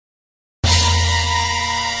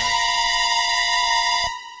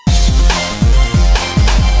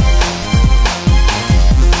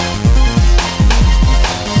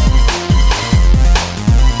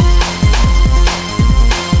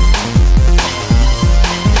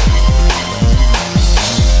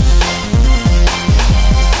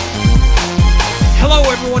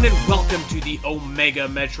Welcome to the Omega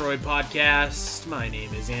Metroid Podcast. My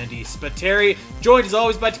name is Andy Spiteri, joined as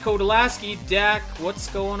always by Dakota Lasky. Dak, what's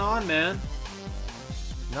going on, man?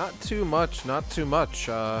 Not too much.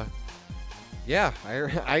 Yeah,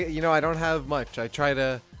 I don't have much. I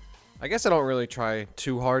guess I don't really try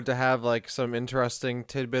too hard to have like some interesting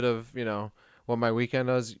tidbit of, what my weekend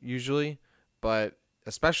does usually, but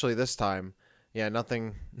especially this time, yeah,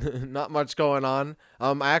 nothing, not much going on.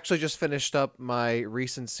 I actually just finished up my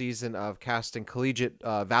recent season of casting Collegiate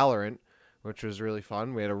Valorant, which was really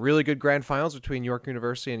fun. We had a really good grand finals between York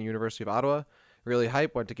University and University of Ottawa. Really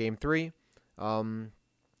hype, went to game 3.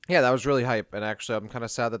 Yeah, that was really hype, and actually I'm kind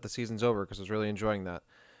of sad that the season's over because I was really enjoying that.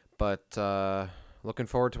 But looking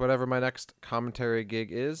forward to whatever my next commentary gig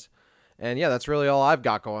is. And yeah, that's really all I've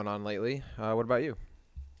got going on lately. What about you?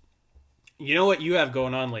 You know what you have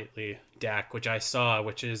going on lately, Dak, which I saw,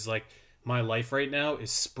 which is like my life right now is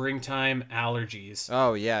springtime allergies.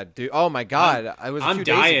 Oh yeah, dude. Oh my god, I'm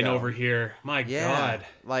dying over here. My god.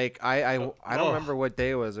 Like I don't remember what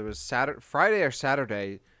day it was. It was Friday or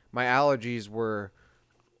Saturday. My allergies were.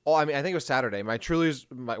 Oh, I think it was Saturday. My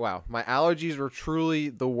allergies were truly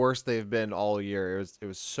the worst they've been all year. It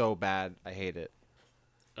was so bad. I hate it.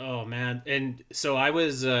 Oh man. And so I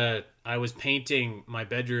was painting my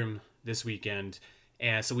bedroom this weekend,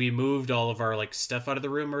 and so we moved all of our like stuff out of the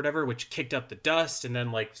room or whatever, which kicked up the dust, and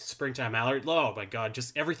then like springtime allergy. Oh my god,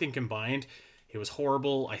 just everything combined. It was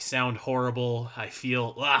horrible. I sound horrible. I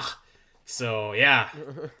feel So yeah.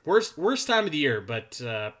 worst time of the year, but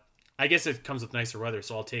I guess it comes with nicer weather,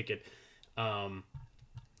 so I'll take it. Can't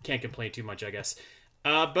complain too much, I guess.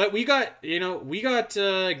 But we got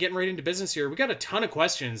getting right into business here. We got a ton of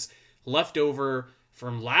questions left over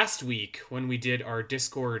from last week when we did our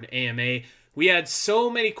Discord AMA. We had so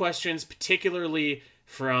many questions, particularly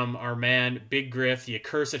from our man, Big Griff, the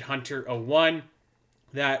Accursed Hunter 01,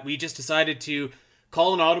 that we just decided to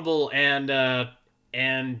call an audible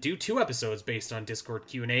and do 2 episodes based on Discord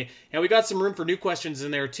Q&A. And we got some room for new questions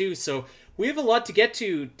in there too. So we have a lot to get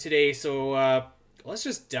to today. So let's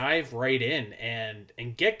just dive right in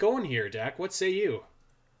and get going here, Dak. What say you?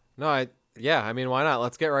 No, why not?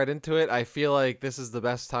 Let's get right into it. I feel like this is the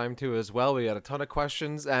best time to as well. We got a ton of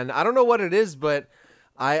questions, and I don't know what it is, but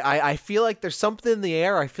I feel like there's something in the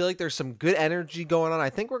air. I feel like there's some good energy going on.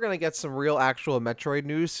 I think we're going to get some real actual Metroid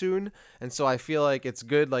news soon, and so I feel like it's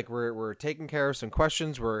good. Like we're taking care of some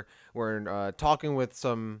questions. We're talking with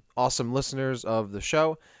some awesome listeners of the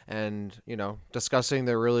show and, discussing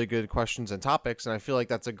their really good questions and topics, and I feel like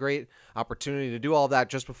that's a great opportunity to do all that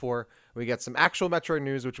just before we get some actual Metroid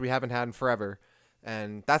news, which we haven't had in forever,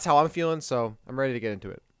 and that's how I'm feeling, so I'm ready to get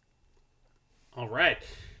into it. All right.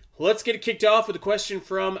 Let's get it kicked off with a question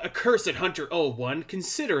from Accursed Hunter 01.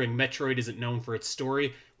 Considering Metroid isn't known for its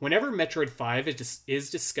story, whenever Metroid 5 is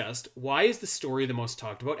discussed, why is the story the most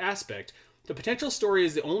talked about aspect? The potential story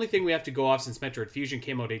is the only thing we have to go off since Metroid Fusion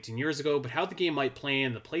came out 18 years ago, but how the game might play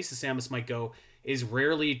and the places Samus might go is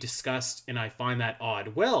rarely discussed, and I find that odd.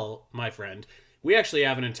 Well, my friend, we actually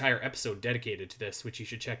have an entire episode dedicated to this, which you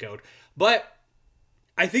should check out. But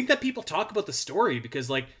I think that people talk about the story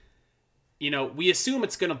because, we assume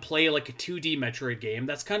it's going to play like a 2D Metroid game.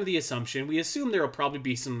 That's kind of the assumption. We assume there will probably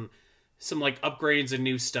be some like upgrades and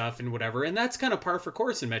new stuff and whatever, and that's kind of par for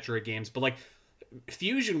course in Metroid games. But like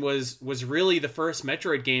Fusion was really the first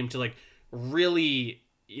Metroid game to like really,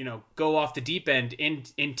 go off the deep end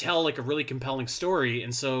and tell like a really compelling story.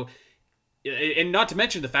 And so, and not to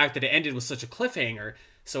mention the fact that it ended with such a cliffhanger.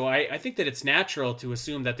 So I think that it's natural to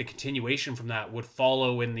assume that the continuation from that would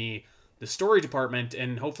follow in the story department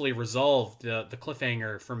and hopefully resolve the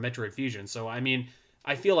cliffhanger from Metroid Fusion. So,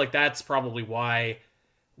 I feel like that's probably why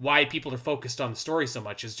people are focused on the story so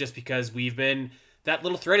much, is just because that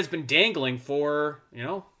little thread has been dangling for,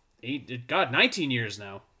 19 years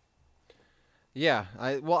now. Yeah,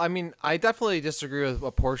 I definitely disagree with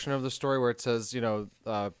a portion of the story where it says,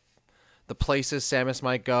 the places Samus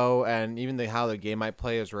might go and even how the game might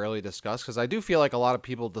play is rarely discussed, because I do feel like a lot of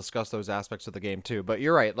people discuss those aspects of the game too. But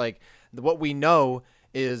you're right, like what we know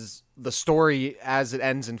is the story as it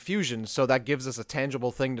ends in Fusion, so that gives us a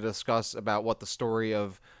tangible thing to discuss about what the story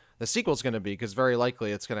of the sequel is going to be, because very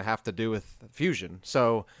likely it's going to have to do with Fusion.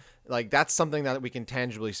 So like that's something that we can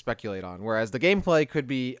tangibly speculate on, whereas the gameplay could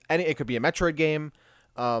be it could be a Metroid game.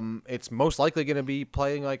 It's most likely going to be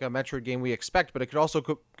playing like a Metroid game we expect, but it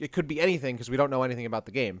could be anything because we don't know anything about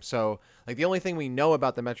the game. So like the only thing we know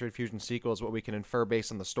about the Metroid Fusion sequel is what we can infer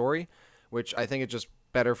based on the story, which I think is just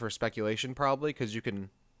better for speculation probably, because you can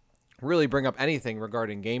really bring up anything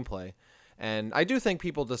regarding gameplay. And I do think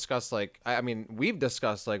people discuss like I mean we've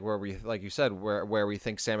discussed like where we like you said where we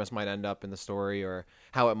think Samus might end up in the story or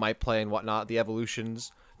how it might play and whatnot, the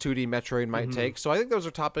evolutions 2D Metroid might take. So I think those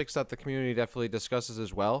are topics that the community definitely discusses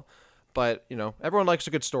as well. But everyone likes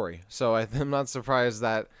a good story, so I'm not surprised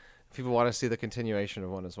that people want to see the continuation of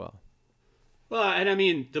one as well. Well, and I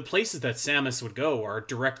mean, the places that Samus would go are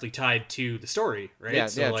directly tied to the story, right? Yeah,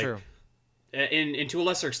 so, yeah, like, true. And to a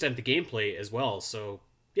lesser extent, the gameplay as well. So,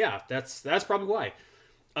 yeah, that's probably why.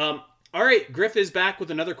 All right, Griff is back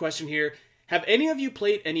with another question here. Have any of you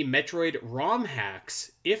played any Metroid ROM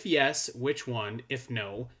hacks? If yes, which one? If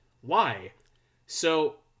no, why?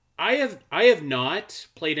 So, I have not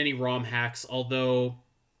played any ROM hacks, although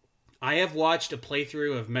I have watched a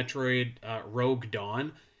playthrough of Metroid Rogue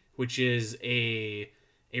Dawn, which is a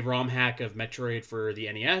ROM hack of Metroid for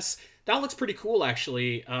the NES. That looks pretty cool,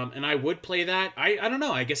 actually, and I would play that. I don't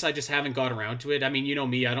know. I guess I just haven't got around to it. I mean, you know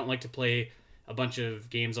me. I don't like to play a bunch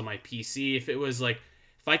of games on my PC. If it was like,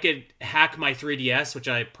 if I could hack my 3DS, which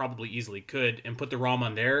I probably easily could, and put the ROM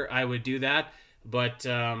on there, I would do that. But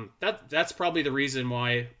that's probably the reason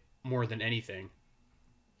why more than anything.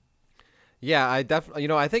 Yeah, I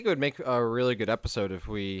definitely, I think it would make a really good episode if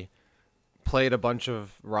we played a bunch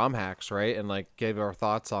of ROM hacks, right? And like gave our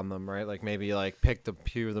thoughts on them, right? Like maybe like picked a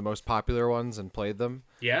few of the most popular ones and played them.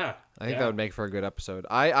 Yeah. I think that would make for a good episode.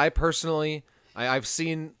 I personally, I've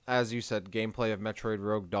seen, as you said, gameplay of Metroid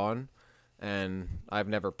Rogue Dawn, and I've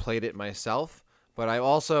never played it myself. But I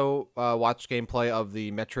also watched gameplay of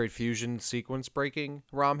the Metroid Fusion sequence breaking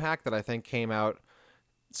ROM hack that I think came out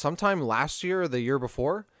sometime last year or the year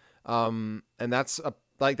before. And that's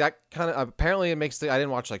like that kind of apparently it makes I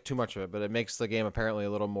didn't watch like too much of it, but it makes the game apparently a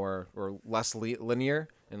little more or less linear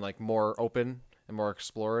and like more open and more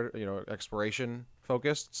exploration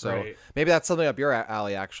focused. So Right. maybe that's something up your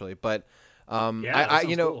alley actually. But Yeah, that I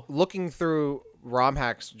sounds cool. looking through ROM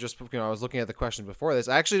hacks, just I was looking at the question before this.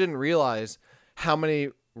 I actually didn't realize how many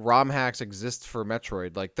ROM hacks exist for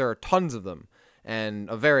Metroid. Like there are tons of them. And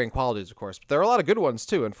of varying qualities, of course. But there are a lot of good ones,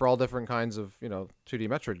 too, and for all different kinds of, 2D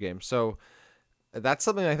Metroid games. So that's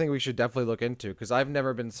something I think we should definitely look into, because I've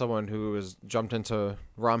never been someone who has jumped into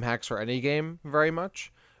ROM hacks for any game very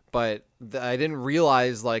much. But I didn't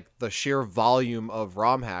realize, like, the sheer volume of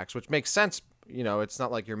ROM hacks, which makes sense. It's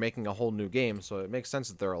not like you're making a whole new game, so it makes sense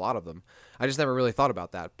that there are a lot of them. I just never really thought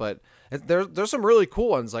about that. But there's some really cool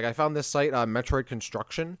ones. Like, I found this site, Metroid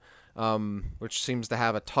Construction, which seems to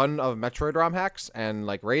have a ton of Metroid ROM hacks and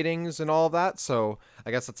like ratings and all of that. So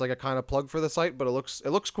I guess it's like a kind of plug for the site, but it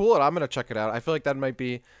looks cool, and I'm gonna check it out. I feel like that might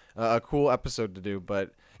be a cool episode to do.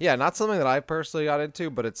 But yeah, not something that I personally got into,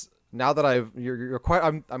 but it's now that you're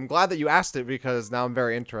quite. I'm glad that you asked it, because now I'm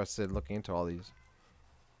very interested in looking into all these.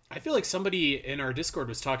 I feel like somebody in our Discord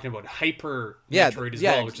was talking about Hyper Yeah, Metroid as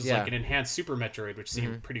yeah, well, which is yeah. like an enhanced Super Metroid, which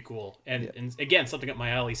seemed pretty cool. And again, something up my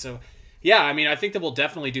alley. So yeah, I mean, I think that we'll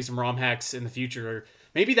definitely do some ROM hacks in the future. Or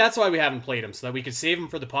maybe that's why we haven't played them, so that we could save them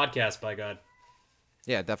for the podcast, by God.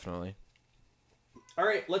 Yeah, definitely. All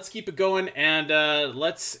right, let's keep it going, and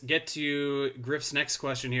let's get to Griff's next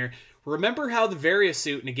question here. Remember how the Varia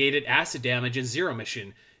suit negated acid damage in Zero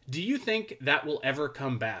Mission? Do you think that will ever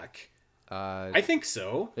come back? I think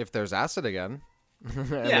so. If there's acid again.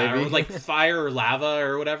 Yeah, maybe. or like fire or lava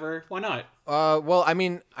or whatever. Why not? Well, I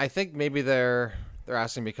mean, I think maybe they're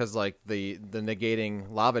asking because like the negating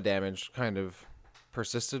lava damage kind of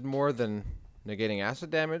persisted more than negating acid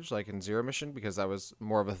damage, like in Zero Mission, because that was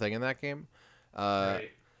more of a thing in that game. Right.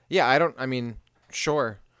 Yeah, I mean,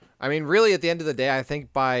 sure. I mean, really, at the end of the day, I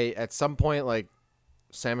think at some point, like,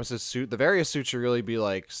 Samus's suit, the various suits should really be,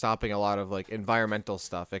 like, stopping a lot of, like, environmental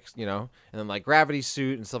stuff, and then, like, Gravity's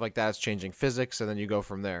suit and stuff like that is changing physics, and then you go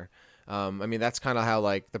from there. I mean, that's kind of how,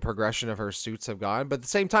 like, the progression of her suits have gone, but at the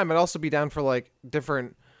same time, I'd also be down for, like,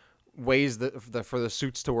 different ways for the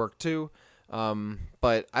suits to work, too.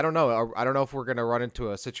 But I don't know. I don't know if we're going to run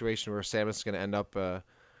into a situation where Samus is going to end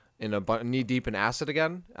up knee deep in acid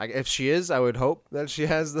again. If she is, I would hope that she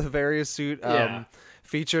has the various suit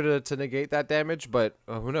feature to negate that damage. But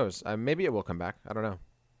who knows? Maybe it will come back. I don't know.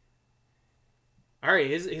 All right,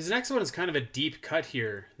 his next one is kind of a deep cut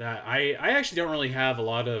here that I actually don't really have a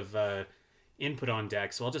lot of input on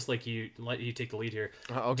deck, so I'll just let you take the lead here.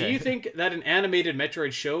 Okay. Do you think that an animated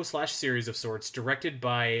Metroid show / series of sorts, directed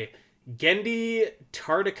by Gendy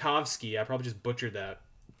Tartakovsky, I probably just butchered that,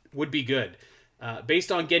 would be good?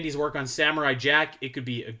 Based on Gendy's work on Samurai Jack, it could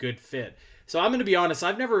be a good fit. So I'm going to be honest,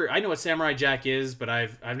 I know what Samurai Jack is, but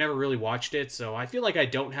I've never really watched it, so I feel like I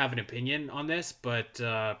don't have an opinion on this, but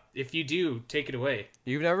if you do, take it away.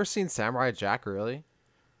 You've never seen Samurai Jack, really?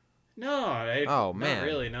 No, Oh, man. Not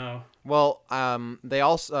really, no. Well, they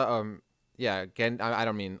also yeah, I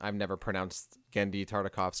don't mean I've never pronounced Gendy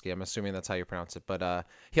Tartakovsky. I'm assuming that's how you pronounce it. But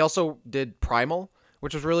he also did Primal,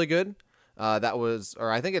 which was really good. That was,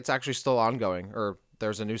 or I think it's actually still ongoing, or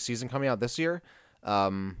there's a new season coming out this year.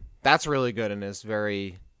 That's really good and is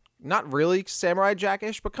very, not really Samurai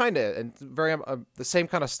Jack-ish, but kind of, and very the same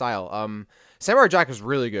kind of style. Samurai Jack is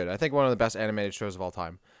really good. I think one of the best animated shows of all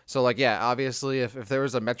time. So like, yeah, obviously, if there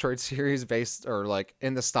was a Metroid series based or like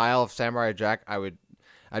in the style of Samurai Jack,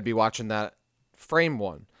 I'd be watching that frame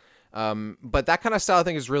one. But that kind of style I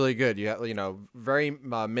think is really good. Very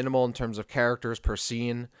minimal in terms of characters per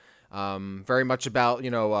scene. Very much about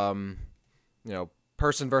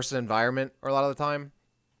person versus environment a lot of the time.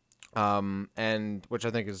 And which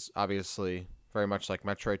I think is obviously very much like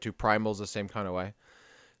Metroid 2 Primal's the same kind of way.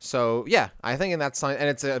 So yeah, I think in that sign, and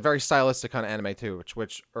it's a very stylistic kind of anime too,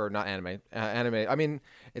 which or not anime, anime. I mean,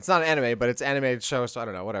 it's not an anime, but it's an animated show, so I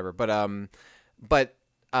don't know, whatever. But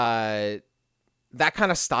that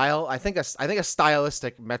kind of style, I think a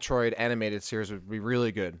stylistic Metroid animated series would be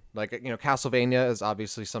really good. Like, Castlevania is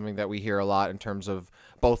obviously something that we hear a lot in terms of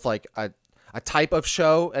both like a type of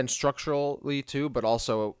show and structurally too, but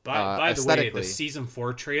also by the way, aesthetically. the season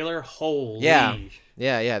 4 trailer, holy.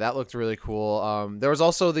 Yeah, that looked really cool. There was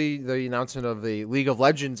also the announcement of the League of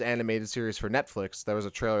Legends animated series for Netflix. There was a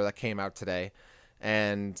trailer that came out today,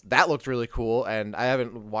 and that looked really cool. And I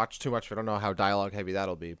haven't watched too much. I don't know how dialogue heavy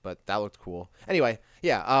that'll be, but that looked cool. Anyway,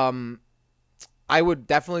 yeah, I would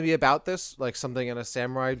definitely be about this, like something in a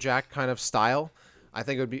Samurai Jack kind of style. I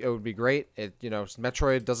think it would be great.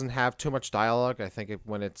 Metroid doesn't have too much dialogue. I think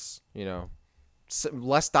when it's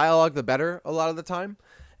less dialogue, the better a lot of the time,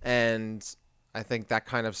 and I think that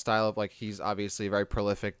kind of style of like he's obviously a very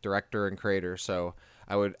prolific director and creator, so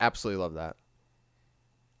I would absolutely love that.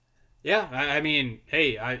 Yeah, I mean,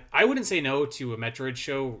 hey, I wouldn't say no to a Metroid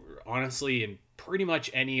show, honestly, in pretty much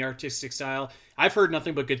any artistic style. I've heard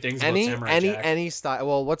nothing but good things about Samurai Jack. Any style.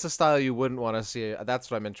 Well, what's a style you wouldn't want to see? That's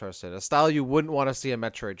what I'm interested in. A style you wouldn't want to see a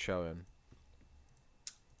Metroid show in.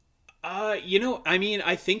 I mean,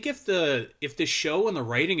 I think if the show and the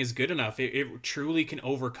writing is good enough, it truly can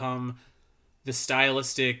overcome the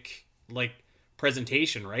stylistic like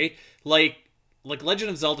presentation, right? Like Legend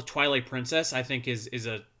of Zelda Twilight Princess, I think is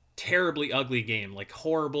a terribly ugly game, like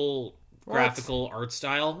horrible graphical art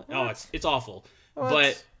style. What? Oh, it's awful. What?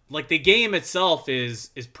 But like the game itself is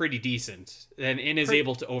pretty decent and is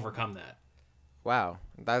able to overcome that. Wow,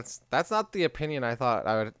 that's not the opinion I thought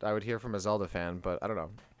I would hear from a Zelda fan, but I don't know.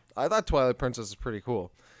 I thought Twilight Princess is pretty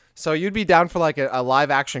cool. So you'd be down for like a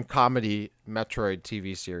live action comedy Metroid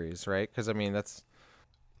TV series, right? Because I mean that's.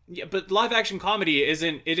 Yeah, but live action comedy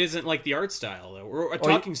isn't like the art style though. We're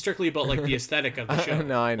talking strictly about like the aesthetic of the show.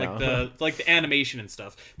 No, I know. Like the animation and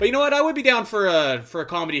stuff. But you know what? I would be down for a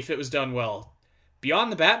comedy if it was done well.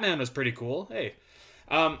 Beyond the Batman was pretty cool. Hey.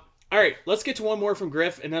 All right, let's get to one more from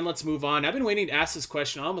Griff, and then let's move on. I've been waiting to ask this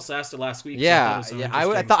question. I almost asked it last week. Yeah, so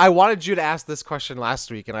I thought I wanted you to ask this question last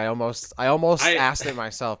week, and I almost asked it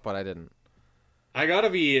myself, but I didn't. I gotta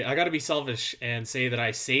be selfish and say that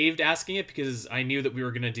I saved asking it because I knew that we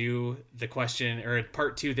were gonna do the question or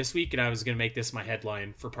part 2 this week, and I was gonna make this my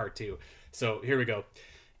headline for part 2. So here we go.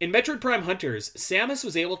 In Metroid Prime Hunters, Samus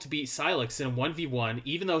was able to beat Sylux in a 1v1,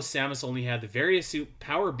 even though Samus only had the Variasuit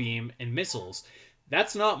Power Beam and missiles.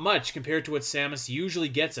 That's not much compared to what Samus usually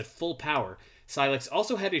gets at full power. Sylux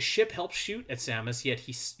also had his ship help shoot at Samus, yet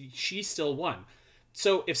she still won.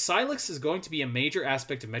 So if Sylux is going to be a major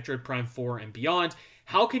aspect of Metroid Prime 4 and beyond,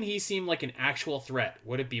 how can he seem like an actual threat?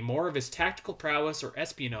 Would it be more of his tactical prowess or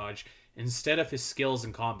espionage instead of his skills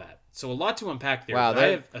in combat? So a lot to unpack there. Wow, I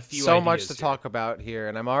have a few so ideas much to here. talk about here,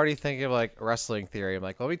 and I'm already thinking of like wrestling theory. I'm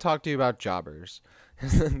like, let me talk to you about jobbers.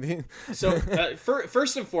 So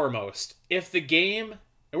first and foremost, if the game...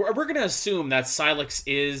 We're going to assume that Sylux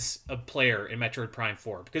is a player in Metroid Prime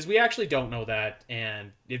 4, because we actually don't know that,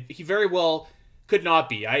 and he very well could not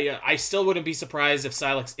be. I still wouldn't be surprised if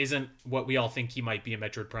Sylux isn't what we all think he might be in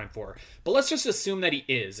Metroid Prime 4. But let's just assume that he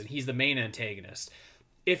is, and he's the main antagonist.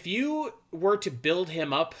 If you were to build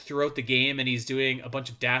him up throughout the game and he's doing a bunch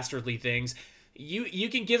of dastardly things, you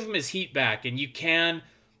can give him his heat back, and you can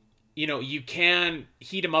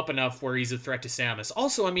heat him up enough where he's a threat to Samus.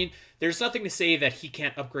 Also, I mean, there's nothing to say that he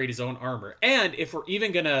can't upgrade his own armor. And if we're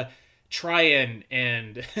even gonna try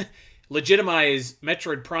and legitimize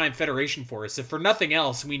Metroid Prime Federation Force, if for nothing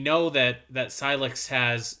else, we know that Sylux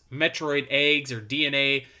has Metroid eggs or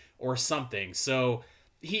DNA or something. So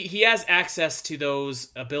he has access to those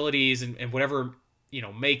abilities and whatever,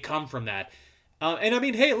 may come from that. And I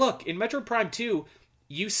mean, hey, look, in Metroid Prime 2,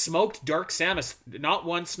 you smoked Dark Samus not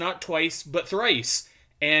once, not twice, but thrice.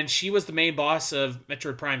 and she was the main boss of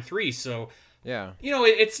Metroid Prime 3. So, Yeah.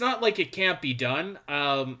 it's not like it can't be done.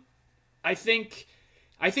 I think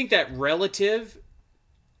that relative,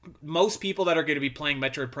 most people that are going to be playing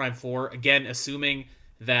Metroid Prime 4, again, assuming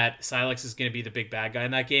that Silex is going to be the big bad guy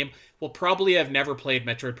in that game, will probably have never played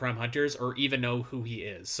Metroid Prime Hunters or even know who he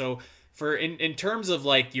is. So for in terms of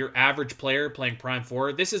like your average player playing Prime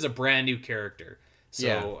 4, this is a brand new character.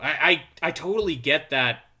 So yeah. I totally get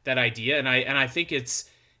that idea, and I think it's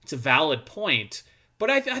a valid point,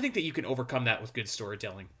 but I think that you can overcome that with good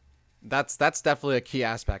storytelling. That's definitely a key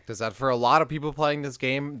aspect, is that for a lot of people playing this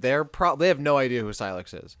game, they have no idea who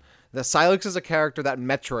Silex is. The Silex is a character that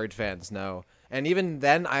Metroid fans know. And even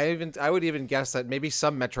then, I would even guess that maybe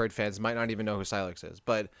some Metroid fans might not even know who Silex is.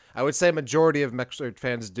 But I would say a majority of Metroid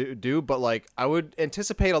fans do. But like, I would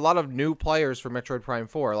anticipate a lot of new players for Metroid Prime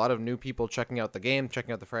 4, a lot of new people checking out the game,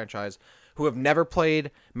 checking out the franchise, who have never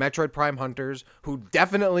played Metroid Prime Hunters, who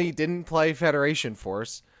definitely didn't play Federation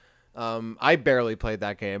Force. I barely played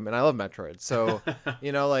that game, and I love Metroid. So,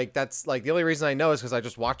 like, that's like the only reason I know is because I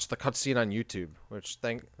just watched the cutscene on YouTube, which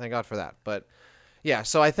thank God for that. But yeah,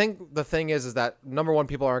 so I think the thing is that number one,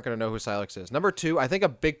 people aren't going to know who Silex is. Number two, I think a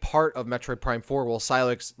big part of Metroid Prime 4 will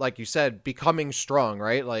Silex, like you said, becoming strong,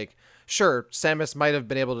 right? Like, sure, Samus might have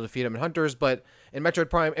been able to defeat him in Hunters, but in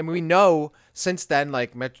Metroid Prime, and we know since then,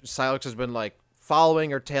 like, Silex has been like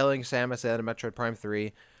following or tailing Samus at the end of Metroid Prime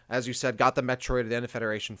 3. As you said, got the Metroid at the end of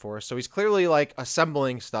Federation Force. So he's clearly like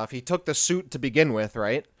assembling stuff. He took the suit to begin with,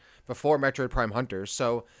 right? Before Metroid Prime Hunters.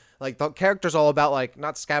 So like the character's all about like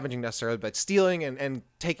not scavenging necessarily, but stealing and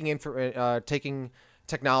taking taking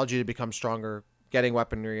technology to become stronger, getting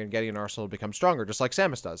weaponry and getting an arsenal to become stronger, just like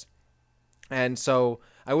Samus does. And so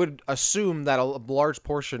I would assume that a large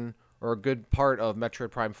portion or a good part of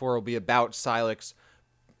Metroid Prime 4 will be about Silex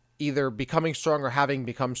either becoming strong or having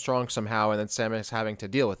become strong somehow, and then Samus having to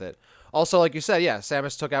deal with it. Also, like you said, yeah,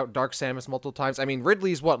 Samus took out Dark Samus multiple times. I mean,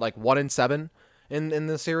 Ridley's what, like 1 in 7 in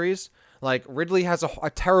the series? Like, Ridley has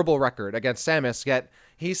a terrible record against Samus, yet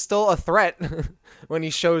he's still a threat when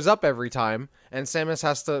he shows up every time, and Samus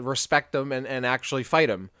has to respect him and actually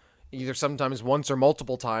fight him, either sometimes once or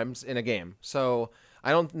multiple times in a game. So I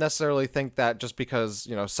don't necessarily think that just because,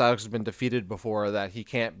 Silex has been defeated before that he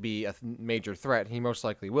can't be a major threat. He most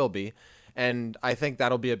likely will be. And I think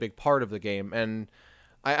that'll be a big part of the game. And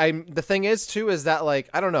the thing is, too, is that, like,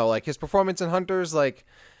 I don't know, like, his performance in Hunters, like,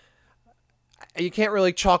 you can't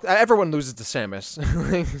really chalk. Everyone loses to Samus.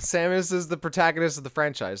 Samus is the protagonist of the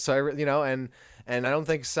franchise. So, and I don't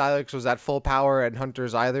think Silex was at full power at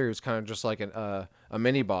Hunters either. He was kind of just like a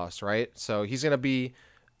mini boss, right? So he's going to be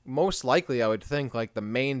most likely, I would think, like the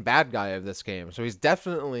main bad guy of this game. So he's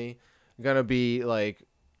definitely going to be like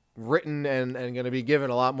written and going to be given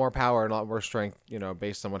a lot more power and a lot more strength,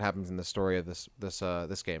 based on what happens in the story of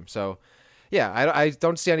this game. So yeah, I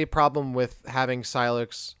don't see any problem with having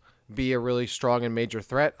Silex be a really strong and major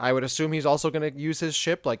threat. I would assume he's also going to use his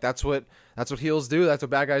ship. Like that's what heels do. That's what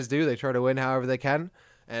bad guys do. They try to win however they can.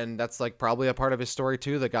 And that's like probably a part of his story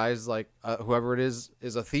too. The guy's like, whoever it is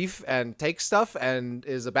a thief and takes stuff and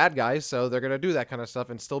is a bad guy. So they're going to do that kind of stuff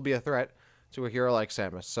and still be a threat to a hero like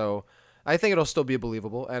Samus. So I think it'll still be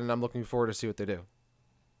believable, and I'm looking forward to see what they do.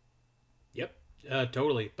 Yep,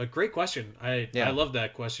 totally. But great question. I love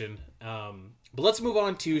that question. But let's move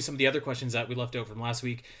on to some of the other questions that we left out from last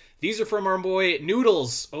week. These are from our boy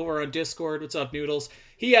Noodles over on Discord. What's up, Noodles?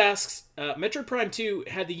 He asks, Metroid Prime 2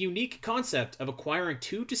 had the unique concept of acquiring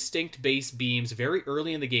 2 distinct base beams very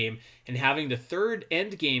early in the game and having the third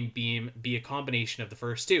endgame beam be a combination of the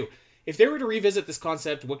first 2. If they were to revisit this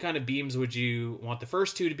concept, what kind of beams would you want the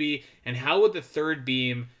first 2 to be, and how would the third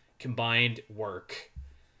beam combined work?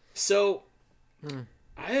 So,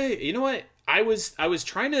 you know what? I was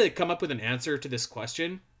trying to come up with an answer to this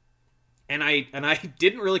question, and I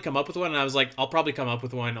didn't really come up with one, and I was like, I'll probably come up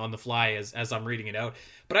with one on the fly as I'm reading it out.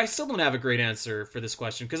 But I still don't have a great answer for this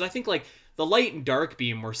question, because I think like the light and dark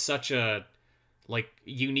beam were such a like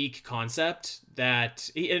unique concept that,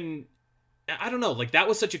 and I don't know, like that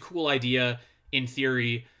was such a cool idea in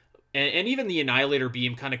theory, and even the Annihilator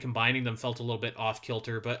beam kind of combining them felt a little bit off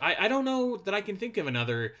kilter. But I don't know that I can think of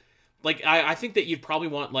another. Like I think that you'd probably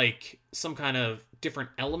want like some kind of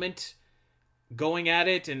different element going at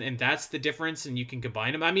it, and that's the difference, and you can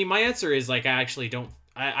combine them. I mean, my answer is like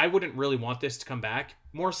I wouldn't really want this to come back,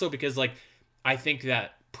 more so because like I think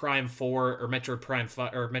that Prime 4 or Metroid Prime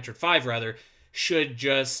 5 or Metroid 5 rather should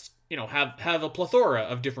just have a plethora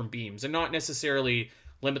of different beams and not necessarily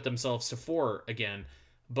limit themselves to 4 again.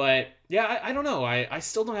 But yeah, I don't know. I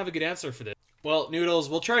still don't have a good answer for this. Well, Noodles,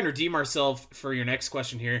 we'll try and redeem ourselves for your next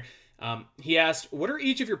question here. He asked, "What are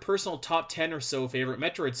each of your personal top 10 or so favorite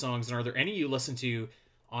Metroid songs, and are there any you listen to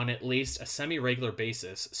on at least a semi-regular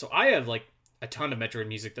basis?" So I have like a ton of Metroid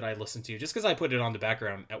music that I listen to just because I put it on the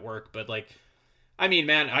background at work. But like, I mean,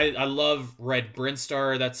 man, I love Red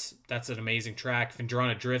Brinstar. That's an amazing track.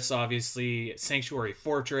 Phendrana Drifts, obviously. Sanctuary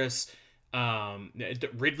Fortress.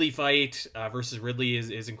 Ridley fight versus Ridley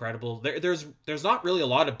is incredible. There's not really a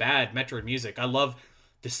lot of bad Metroid music. I love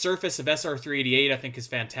the surface of SR388. I think is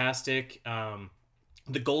fantastic.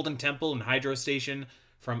 The Golden Temple and Hydro Station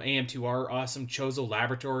from AM2R, awesome. Chozo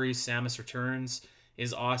Laboratories, Samus Returns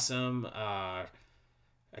is awesome.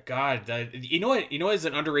 God, you know what is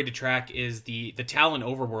an underrated track is the Talon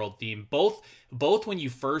Overworld theme. Both when you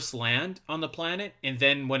first land on the planet and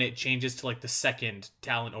then when it changes to like the second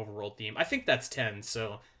Talon Overworld theme. I think that's 10.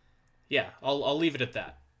 So yeah, I'll leave it at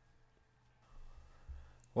that.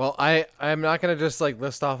 Well, I'm not gonna just like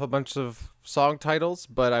list off a bunch of song titles,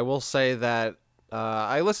 but I will say that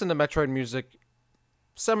I listen to Metroid music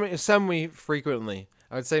semi frequently.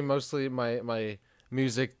 I would say mostly my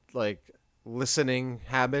music like listening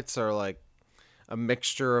habits are like a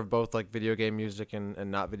mixture of both like video game music and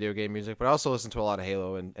not video game music, but I also listen to a lot of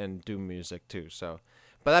Halo and Doom music too. So,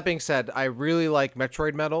 but that being said, I really like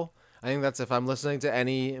Metroid Metal. I think that's if I'm listening to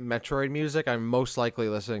any Metroid music, I'm most likely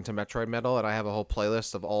listening to Metroid Metal, and I have a whole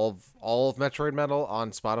playlist of all of Metroid Metal on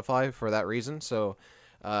Spotify for that reason. So,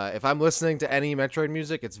 if I'm listening to any Metroid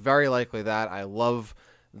music, it's very likely that I love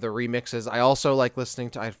the remixes. I also like listening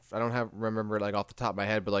to I don't have remember like off the top of my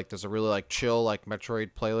head, but like there's a really like chill like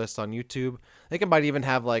Metroid playlist on YouTube. I think it might even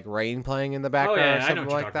have like rain playing in the background or something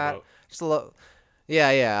like that. About. Just a little,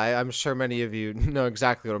 yeah. I'm sure many of you know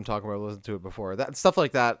exactly what I'm talking about. Listened to it before. That stuff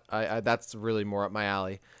like that. I that's really more up my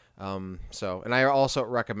alley. So and I also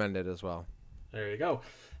recommend it as well. There you go.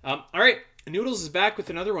 All right, Noodles is back with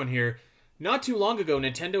another one here. Not too long ago,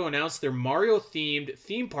 Nintendo announced their Mario-themed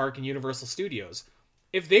theme park in Universal Studios.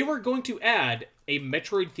 If they were going to add a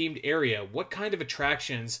Metroid-themed area, what kind of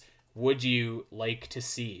attractions would you like to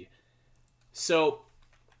see? So,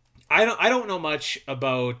 I don't know much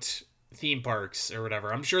about theme parks or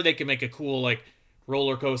whatever. I'm sure they can make a cool like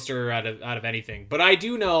roller coaster out of anything. But I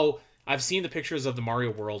do know I've seen the pictures of the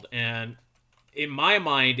Mario World, and in my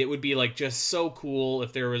mind, it would be like just so cool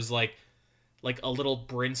if there was like a little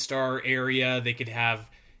Brinstar area. They could have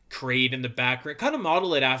Kraid in the background, kind of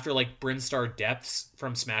model it after like Brinstar Depths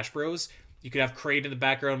from Smash Bros. You could have Kraid in the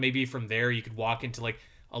background. Maybe from there you could walk into like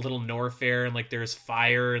a little Norfair and like there's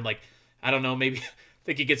fire and like I don't know, maybe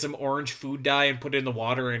they could get some orange food dye and put it in the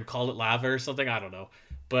water and call it lava or something. I don't know,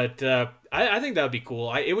 but I think that would be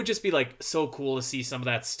cool. It would just be like so cool to see some of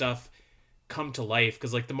that stuff come to life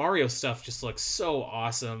because like the Mario stuff just looks so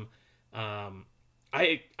awesome.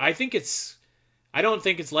 I think it's. I don't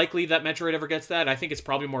think it's likely that Metroid ever gets that. I think it's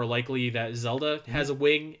probably more likely that Zelda has a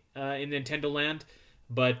wing in Nintendo Land.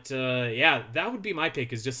 But yeah, that would be my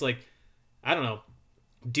pick. Is just like I don't know,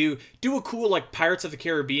 do a cool like Pirates of the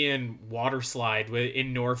Caribbean water slide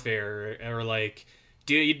in Norfair, or like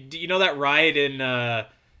do you know that ride in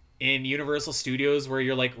Universal Studios where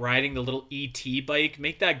you're like riding the little ET bike?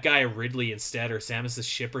 Make that guy Ridley instead, or Samus's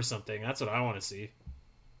ship or something. That's what I want to see.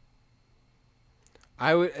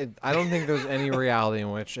 I don't think there's any reality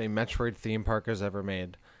in which a Metroid theme park is ever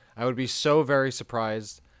made. I would be so very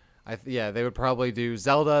surprised. They would probably do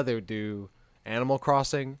Zelda. They would do Animal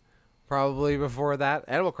Crossing, probably before that.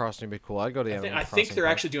 Animal Crossing would be cool. I'd go to the Animal Crossing. I think they're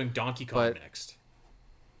actually doing Donkey Kong next.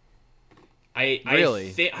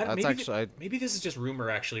 Really? Maybe this is just rumor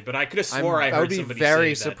actually, but I could have swore I heard somebody say that. I would be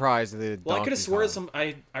very surprised if they did. Well, I could have swore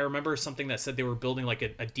I remember something that said they were building like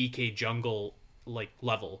a DK jungle like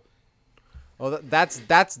level. Well,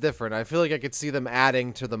 that's different. I feel like I could see them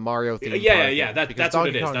adding to the Mario theme. Yeah. That's what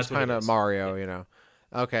it is. That's kind of Mario, you know.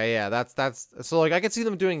 Okay, yeah, that's so like I could see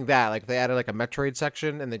them doing that. Like they added like a Metroid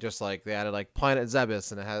section, and they added like Planet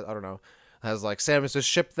Zebes, and it has has like Samus's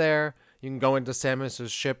ship there. You can go into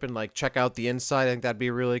Samus's ship and like check out the inside. I think that'd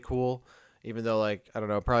be really cool. Even though like I don't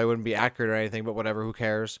know, probably wouldn't be accurate or anything, but whatever, who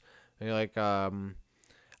cares? And you're like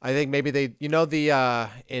I think maybe they, the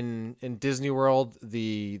in Disney World,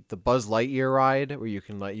 the Buzz Lightyear ride where you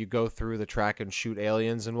can you go through the track and shoot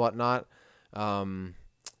aliens and whatnot.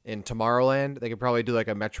 In Tomorrowland, they could probably do like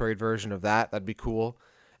a Metroid version of that. That'd be cool.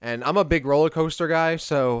 And I'm a big roller coaster guy,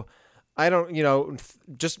 so I don't,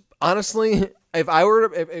 just honestly, if I were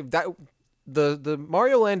to, if that the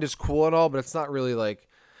Mario Land is cool and all, but it's not really like.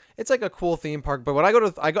 It's like a cool theme park, but when I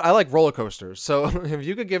I like roller coasters. So if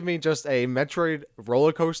you could give me just a Metroid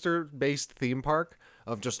roller coaster based theme park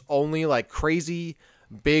of just only like crazy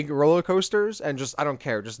big roller coasters and just I don't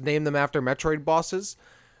care, just name them after Metroid bosses,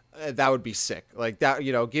 that would be sick. Like that,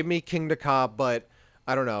 give me Kingda Ka, but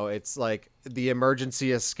I don't know. It's like the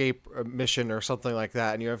emergency escape mission or something like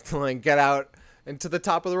that, and you have to like get out into the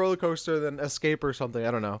top of the roller coaster, then escape or something.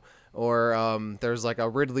 I don't know. Or there's like a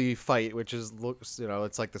Ridley fight, which looks,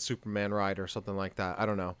 it's like the Superman ride or something like that. I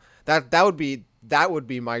don't know. That would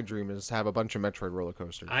be my dream, is to have a bunch of Metroid roller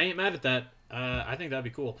coasters. I ain't mad at that. I think that'd be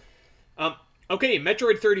cool. Okay,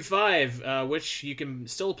 Metroid 35, which you can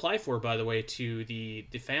still apply for, by the way, to the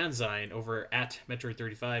fanzine over at Metroid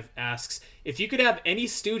 35, asks, if you could have any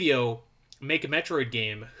studio make a Metroid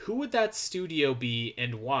game, who would that studio be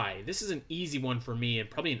and why? This is an easy one for me and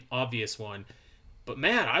probably an obvious one. But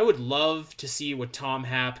man, I would love to see what Tom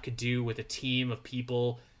Happ could do with a team of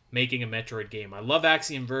people making a Metroid game. I love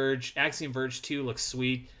Axiom Verge. Axiom Verge 2 looks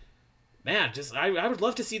sweet. Man, I would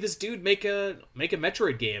love to see this dude make a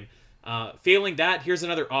Metroid game. Failing that, here's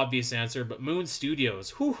another obvious answer, but Moon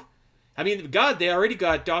Studios. Whew. I mean, God, they already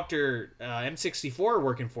got Dr. M64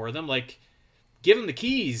 working for them. Like, give him the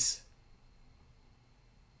keys.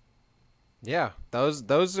 Yeah,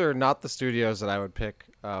 those are not the studios that I would pick.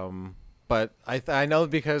 But I know,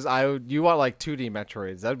 because you want like 2D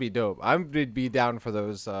Metroids. That'd be dope. I would be down for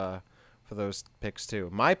those picks too.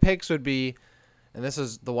 My picks would be, and this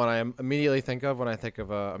is the one I immediately think of when I think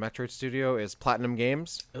of a Metroid studio, is Platinum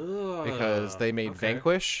Games. Because they made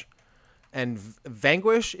Vanquish. And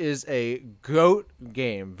Vanquish is a GOAT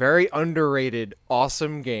game. Very underrated,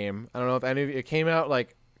 awesome game. I don't know if any of you, I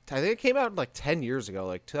think it came out like 10 years ago,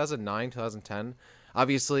 like 2009, 2010.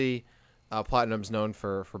 Obviously, Platinum's known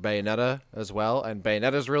for Bayonetta as well, and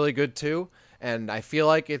Bayonetta's really good too. And I feel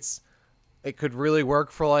like it could really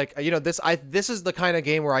work for like, this is the kind of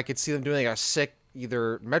game where I could see them doing like a sick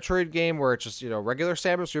either Metroid game where it's just regular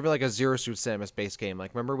Samus, or even like a Zero Suit Samus based game.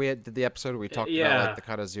 Like, remember did the episode where we talked about like the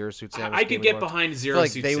kind of Zero Suit Samus. I could get behind Zero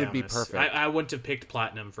Suit Samus. They would be perfect. I wouldn't have picked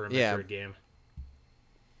Platinum for a Metroid game.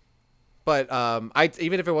 But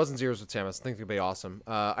even if it wasn't Zero Suit Samus, I think it'd be awesome.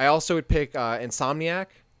 I also would pick Insomniac.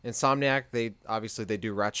 Insomniac, they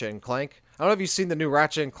do Ratchet and Clank. I don't know if you've seen the new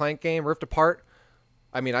Ratchet and Clank game, Rift Apart.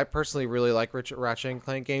 I mean, I personally really like Ratchet and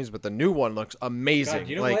Clank games, but the new one looks amazing. God,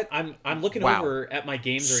 you know what? I'm looking over at my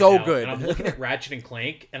games right so now, good. And I'm looking at Ratchet and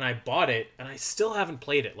Clank, and I bought it, and I still haven't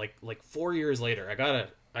played it. Like 4 years later, I gotta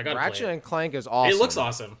Ratchet play it. and Clank is awesome. It looks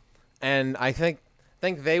awesome, and I think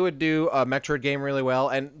they would do a Metroid game really well,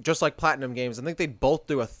 and just like Platinum Games, I think they'd both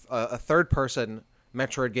do a third person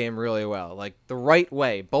Metroid game really well, like the right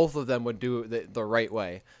way. Both of them would do the right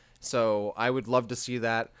way. So I would love to see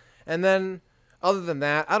that. And then, other than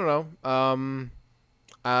that, I don't know.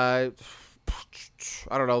 I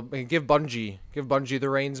don't know. Give Bungie the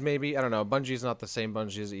reins, maybe. I don't know. Bungie's not the same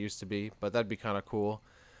Bungie as it used to be, but that'd be kind of cool.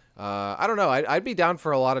 I don't know. I'd be down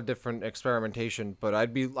for a lot of different experimentation, but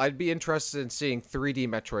I'd be interested in seeing 3D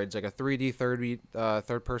Metroids, like a 3D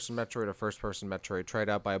third person Metroid, a first person Metroid, tried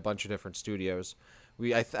out by a bunch of different studios.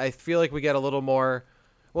 I feel like we get a little more.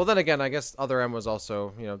 Well, then again, I guess Other M was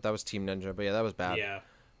also, that was Team Ninja, but yeah, that was bad. Yeah.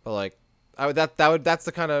 But like, that's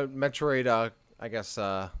the kind of Metroid, I guess,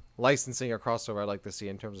 licensing or crossover I'd like to see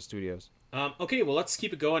in terms of studios. Okay, well, let's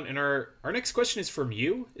keep it going. And our next question is from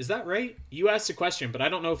you. Is that right? You asked a question, but I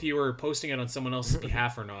don't know if you were posting it on someone else's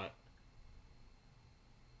behalf or not.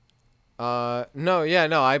 No,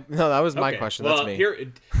 that was my question. Well, that's me.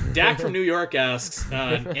 Here, Dak from New York asks,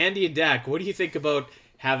 Andy and Dak, what do you think about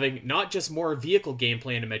having not just more vehicle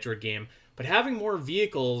gameplay in a Metroid game, but having more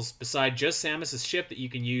vehicles beside just Samus's ship that you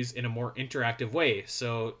can use in a more interactive way?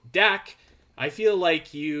 So, Dak, I feel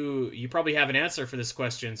like you probably have an answer for this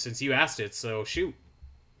question since you asked it, so shoot.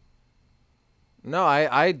 No,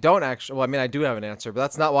 I don't actually. Well, I mean, I do have an answer, but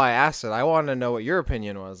that's not why I asked it. I wanted to know what your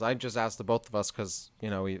opinion was. I just asked the both of us because,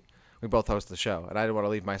 we both host the show, and I didn't want to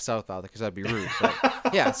leave myself out because that'd be rude.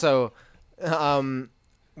 But, yeah, so, I want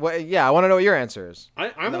to know what your answer is.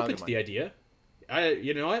 I'm open to the idea.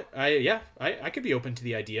 You know what? I could be open to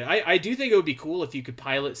the idea. I do think it would be cool if you could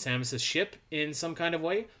pilot Samus's ship in some kind of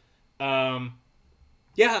way. I'm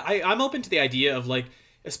open to the idea of, like,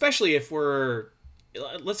 especially if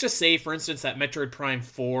let's just say, for instance, that Metroid Prime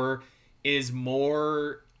 4 is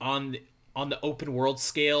more on the open world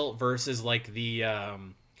scale versus the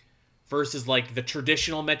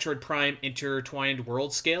traditional Metroid Prime intertwined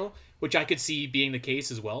world scale, which I could see being the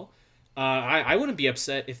case as well. I wouldn't be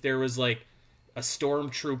upset if there was like a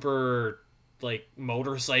stormtrooper like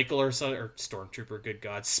motorcycle or stormtrooper, good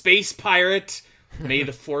God, space pirate. May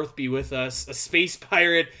the fourth be with us. A space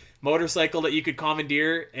pirate motorcycle that you could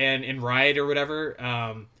commandeer and ride or whatever.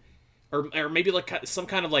 Or maybe like some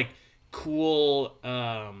kind of like cool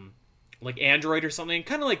like Android or something,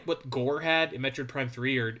 kind of like what Gore had in Metroid Prime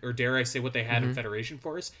 3, or dare I say what they had in Federation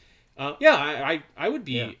Force. Yeah, I would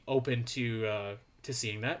be open to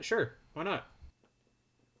seeing that. Sure, why not?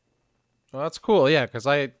 Well, that's cool. Yeah, because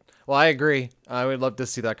I agree. I would love to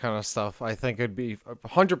see that kind of stuff. I think it'd be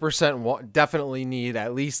 100% definitely need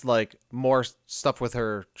at least like more stuff with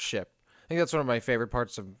her ship. I think that's one of my favorite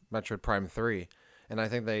parts of Metroid Prime 3. And I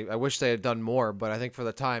think I wish they had done more, but I think for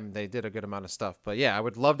the time they did a good amount of stuff. But yeah, I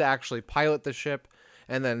would love to actually pilot the ship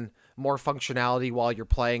and then more functionality while you're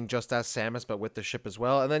playing just as Samus, but with the ship as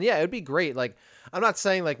well. And then, yeah, it'd be great. Like, I'm not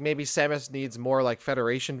saying like maybe Samus needs more like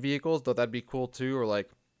Federation vehicles, though that'd be cool too, or like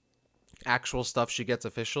actual stuff she gets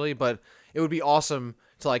officially, but it would be awesome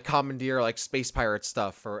to like commandeer like space pirate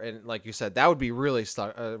stuff, or and like you said, that would be really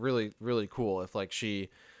really cool if like she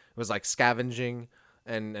was like scavenging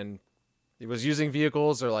and it was using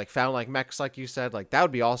vehicles, or like found like mechs like you said. Like that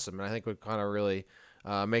would be awesome, and I think would kind of really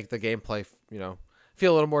make the gameplay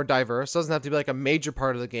feel a little more diverse. Doesn't have to be like a major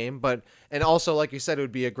part of the game, but and also like you said, it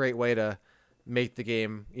would be a great way to make the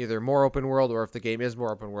game either more open world, or if the game is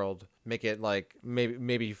more open world, make it like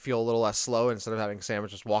maybe feel a little less slow instead of having Samus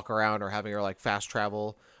just walk around, or having her like fast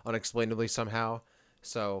travel unexplainably somehow.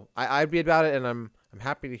 So I'd be about it, and I'm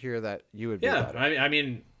happy to hear that you would be about it. I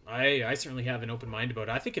mean, I certainly have an open mind about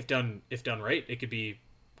it. I think if done right, it could be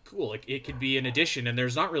cool. Like it could be an addition, and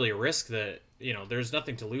there's not really a risk that there's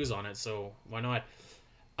nothing to lose on it. So why not?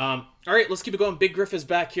 All right, let's keep it going. Big Griff is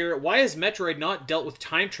back here. Why has Metroid not dealt with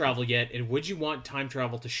time travel yet, and would you want time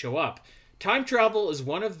travel to show up? Time travel is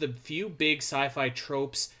one of the few big sci-fi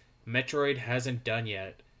tropes Metroid hasn't done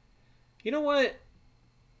yet. You know what?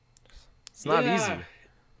 It's not easy.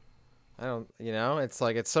 I don't, it's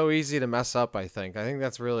like it's so easy to mess up, I think. I think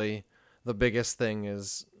that's really the biggest thing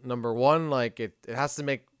is, number one, like it has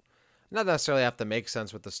to not necessarily have to make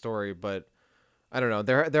sense with the story, but I don't know.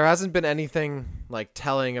 There hasn't been anything like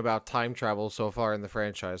telling about time travel so far in the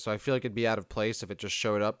franchise, so I feel like it'd be out of place if it just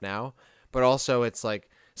showed up now. But also, it's like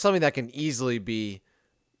something that can easily be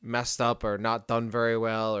messed up or not done very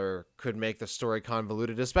well, or could make the story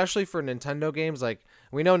convoluted, especially for Nintendo games. Like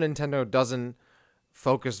we know Nintendo doesn't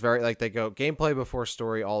focus like they go gameplay before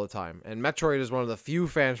story all the time, and Metroid is one of the few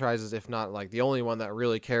franchises, if not like the only one, that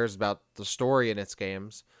really cares about the story in its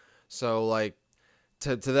games. So like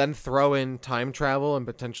to then throw in time travel and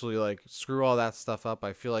potentially like screw all that stuff up,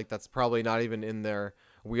 I feel like that's probably not even in their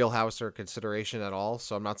wheelhouse or consideration at all.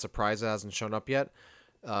 So I'm not surprised it hasn't shown up yet.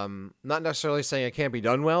 Not necessarily saying it can't be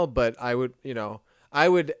done well, but I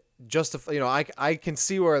would justify, I can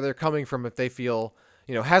see where they're coming from if they feel,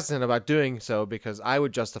 hesitant about doing so, because I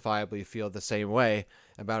would justifiably feel the same way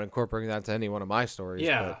about incorporating that to any one of my stories.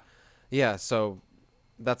 Yeah. But yeah. So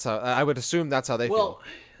that's how I would assume that's how they feel. Well,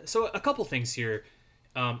 so a couple things here.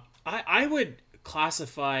 I would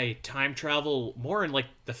classify time travel more in like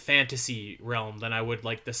the fantasy realm than I would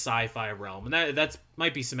like the sci-fi realm, and that's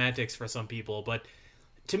might be semantics for some people, but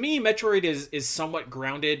to me, Metroid is somewhat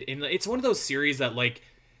grounded in. It's one of those series that like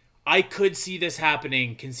I could see this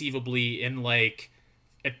happening conceivably in like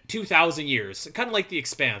 2,000 years, kind of like The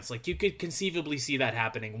Expanse. Like you could conceivably see that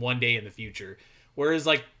happening one day in the future. Whereas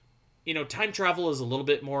like time travel is a little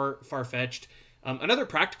bit more far-fetched. Another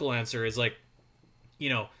practical answer is like,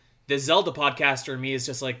 the Zelda podcaster in me is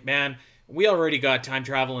just like, man, we already got time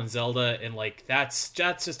travel in Zelda, and like that's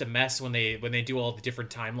just a mess when they do all the different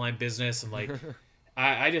timeline business, and like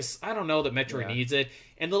I don't know that Metroid needs it.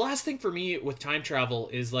 And the last thing for me with time travel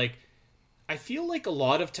is like, I feel like a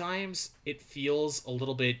lot of times it feels a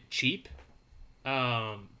little bit cheap,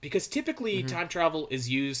 because typically time travel is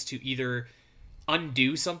used to either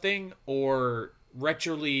undo something or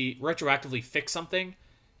retroactively fix something.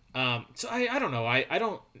 So I don't know. I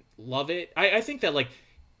don't love it. I think that like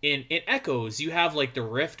in Echoes, you have like the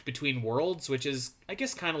rift between worlds, which is I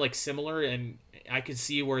guess kind of like similar, and I could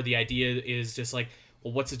see where the idea is just like,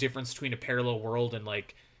 well, what's the difference between a parallel world and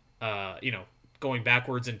like going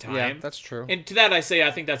backwards in time? Yeah, that's true. And to that I say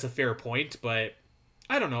I think that's a fair point, but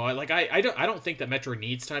I don't know. I don't think that Metroid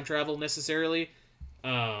needs time travel necessarily.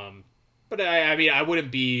 But I mean I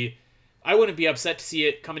wouldn't be upset to see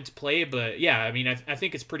it come into play, but yeah, I mean, I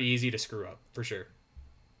think it's pretty easy to screw up, for sure.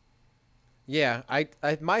 Yeah,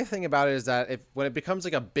 my thing about it is that when it becomes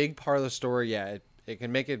like a big part of the story, yeah, it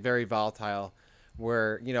can make it very volatile,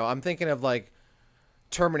 where, I'm thinking of like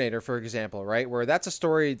Terminator, for example, right? Where that's a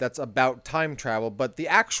story that's about time travel, but the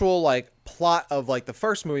actual like plot of like the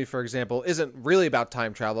first movie, for example, isn't really about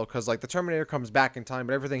time travel, because like the Terminator comes back in time,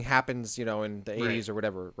 but everything happens, in the 80s or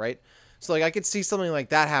whatever, right? So like I could see something like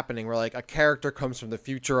that happening, where like a character comes from the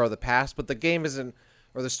future or the past, but the game isn't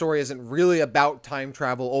or the story isn't really about time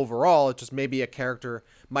travel overall. It's just maybe a character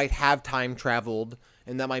might have time traveled,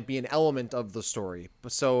 and that might be an element of the story.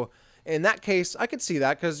 So in that case, I could see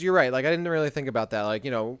that, because you're right. Like, I didn't really think about that. Like,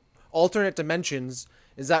 alternate dimensions,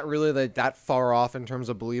 is that really like that far off in terms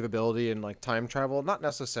of believability and like time travel? Not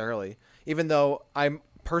necessarily. Even though I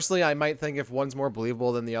might think if one's more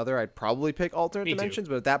believable than the other, I'd probably pick alternate Me dimensions.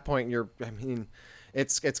 too. But at that point,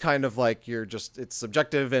 it's kind of like it's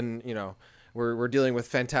subjective, and we're dealing with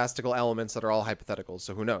fantastical elements that are all hypothetical.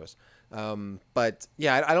 So who knows? But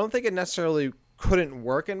yeah, I don't think it necessarily couldn't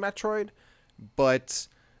work in Metroid, but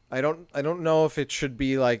I don't know if it should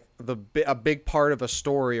be like a big part of a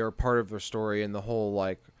story, or part of the story in the whole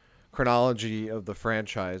like chronology of the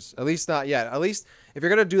franchise. At least not yet. At least if you're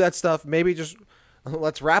gonna do that stuff, maybe just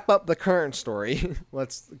let's wrap up the current story.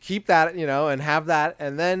 Let's keep that, and have that,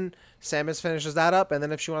 and then Samus finishes that up, and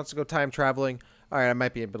then if she wants to go time traveling, all right, I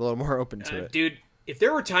might be a little more open to it. Dude, if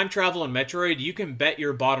there were time travel in Metroid, you can bet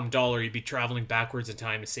your bottom dollar you'd be traveling backwards in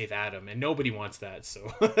time to save Adam, and nobody wants that,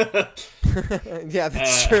 so... Yeah,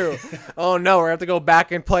 that's true. Oh no, we're going to have to go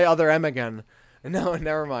back and play Other M again. No,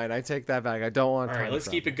 never mind. I take that back. I don't want All time right, let's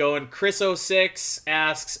travel. keep it going. Chris06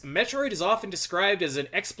 asks, Metroid is often described as an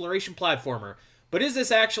exploration platformer, but is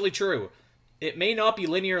this actually true? It may not be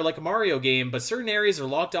linear like a Mario game, but certain areas are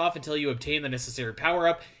locked off until you obtain the necessary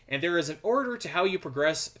power-up, and there is an order to how you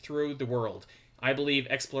progress through the world. I believe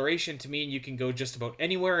exploration to mean you can go just about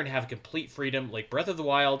anywhere and have complete freedom, like Breath of the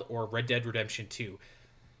Wild or Red Dead Redemption 2.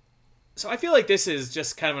 So I feel like this is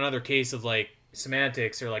just kind of another case of like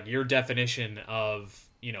semantics, or like your definition of,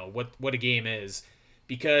 what a game is.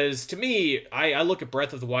 Because to me, I look at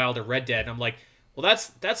Breath of the Wild or Red Dead and I'm like, well,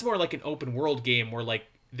 that's more like an open world game where like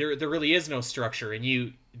there really is no structure, and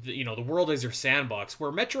the world is your sandbox.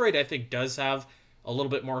 Where Metroid, I think, does have a little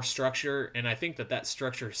bit more structure, and I think that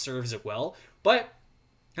structure serves it well. But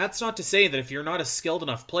that's not to say that if you're not a skilled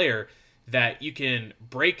enough player that you can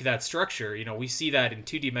break that structure. We see that in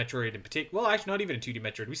 2D Metroid in particular. Well, actually, not even in 2D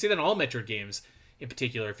Metroid. We see that in all Metroid games in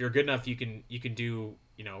particular. If you're good enough, you can do,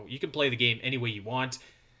 you can play the game any way you want.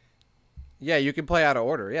 Yeah, you can play out of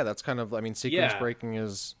order. Yeah, that's kind of, sequence breaking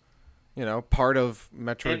is, part of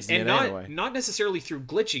Metroid's DNA anyway. Not necessarily through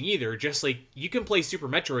glitching either. Just like you can play Super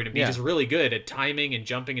Metroid and be just really good at timing and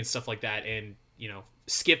jumping and stuff like that, and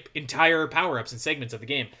skip entire power-ups and segments of the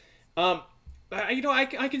game.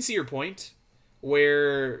 I can see your point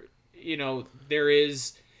where there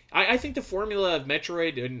is. I think the formula of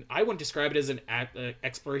Metroid, and I wouldn't describe it as an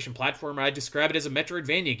exploration platformer. I'd describe it as a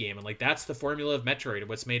Metroidvania game, and like that's the formula of Metroid and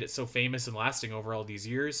what's made it so famous and lasting over all these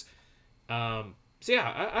years. So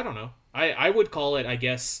yeah, I don't know. I would call it, I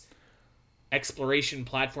guess, exploration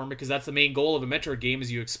platformer, because that's the main goal of a Metroid game,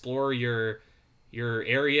 is you explore your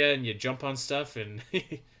area and you jump on stuff, and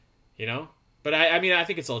But I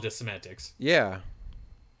think it's all just semantics. Yeah.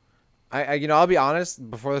 I'll be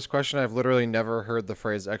honest, before this question, I've literally never heard the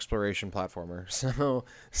phrase exploration platformer.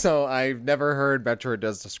 So I've never heard Metroid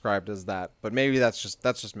as described as that, but maybe that's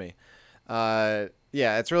just me.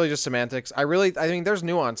 Yeah, it's really just semantics. I think there's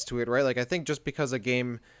nuance to it, right? Like, I think just because a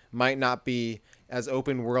game might not be as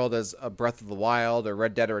open world as a Breath of the Wild or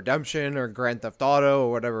Red Dead Redemption or Grand Theft Auto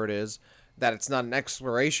or whatever it is, that it's not an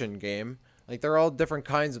exploration game. Like, they're all different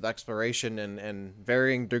kinds of exploration and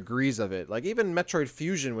varying degrees of it. Like, even Metroid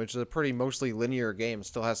Fusion, which is a pretty mostly linear game,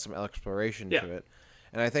 still has some exploration to it.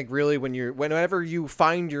 And I think really whenever you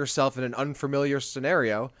find yourself in an unfamiliar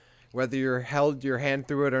scenario, whether you're held your hand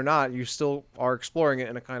through it or not, you still are exploring it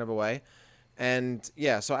in a kind of a way. And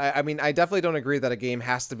yeah, so I definitely don't agree that a game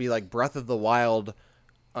has to be like Breath of the Wild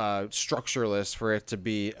structureless for it to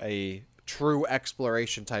be a true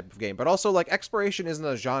exploration type of game. But also, like, exploration isn't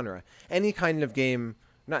a genre. Any kind of game,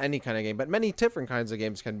 not any kind of game, but many different kinds of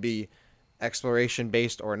games can be exploration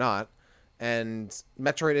based or not. And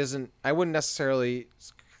Metroid isn't, I wouldn't necessarily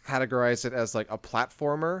categorize it as like a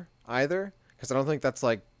platformer either, because I don't think that's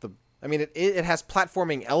like it has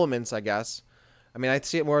platforming elements, I guess. I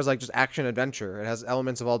see it more as like just action adventure. It has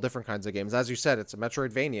elements of all different kinds of games. As you said, it's a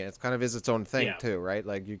Metroidvania. It kind of is its own thing too, right?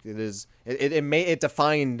 Like it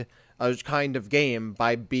defined a kind of game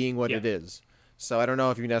by being what it is. So I don't know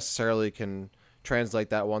if you necessarily can translate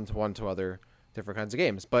that one-to-one to other different kinds of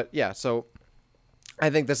games. But yeah, so I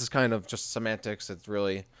think this is kind of just semantics. It's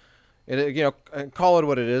really, call it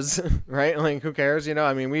what it is, right? Like, who cares? Me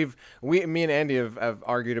and Andy have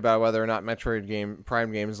argued about whether or not Metroid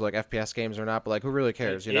Prime games like FPS games or not, but like, who really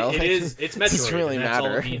cares? It's Metroid. It doesn't really matter.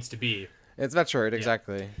 That's all it needs to be. It's Metroid,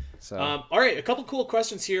 exactly. So all right, a couple cool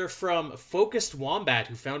questions here from Focused Wombat,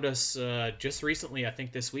 who found us just recently, I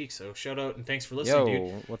think this week. So shout out and thanks for listening,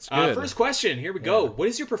 dude. What's good? First question, here we go. What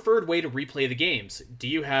is your preferred way to replay the games? Do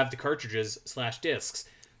you have the cartridges/discs?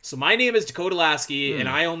 So my name is Dakota Lasky, and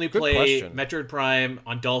I only play question. Metroid Prime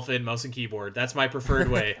on Dolphin mouse and keyboard. That's my preferred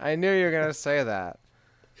way. I knew you were gonna say that.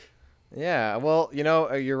 Yeah, well,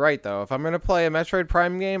 you're right though. If I'm gonna play a Metroid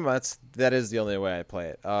Prime game, that is the only way I play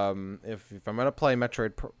it. If I'm gonna play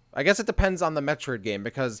I guess it depends on the Metroid game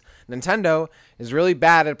because Nintendo is really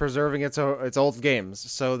bad at preserving its old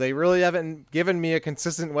games, so they really haven't given me a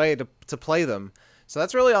consistent way to play them. So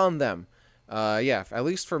that's really on them. Yeah, at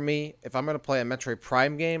least for me, if I'm gonna play a Metroid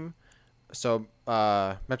Prime game, so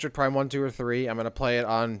Metroid Prime 1, 2, or 3, I'm gonna play it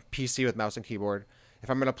on PC with mouse and keyboard. If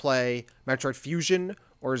I'm gonna play Metroid Fusion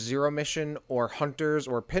or Zero Mission or Hunters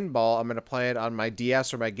or Pinball, I'm going to play it on my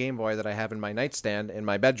DS or my Game Boy that I have in my nightstand in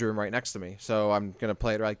my bedroom right next to me. So I'm going to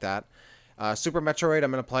play it like that. Super Metroid,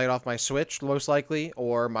 I'm going to play it off my Switch, most likely,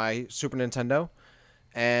 or my Super Nintendo.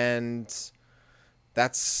 And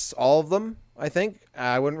that's all of them, I think.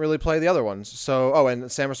 I wouldn't really play the other ones. So, and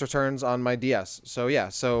Samus Returns on my DS. So,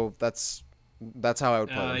 yeah, that's how I would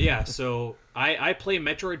play them. Yeah, so I play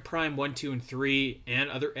Metroid Prime 1, 2, and 3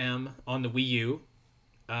 and other M on the Wii U.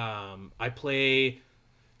 I play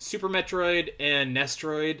Super Metroid and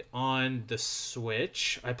Nestroid on the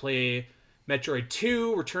Switch. I play Metroid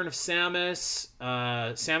 2, Return of Samus,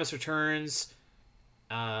 Samus Returns,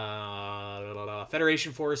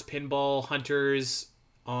 Federation Force, Pinball, Hunters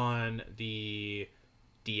on the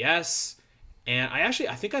DS. And I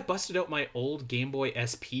think I busted out my old Game Boy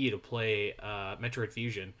SP to play Metroid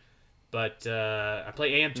Fusion. But I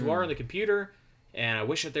play AM2R on the computer. And I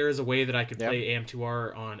wish that there was a way that I could play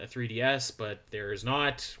AM2R on a 3DS, but there is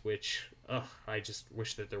not, which, I just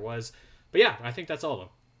wish that there was. But yeah, I think that's all of them.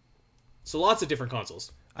 So lots of different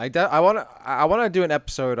consoles. I want to do an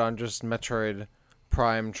episode on just Metroid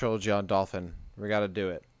Prime Trilogy on Dolphin. We got to do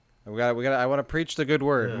it. I want to preach the good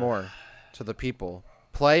word more to the people.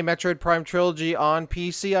 Play Metroid Prime Trilogy on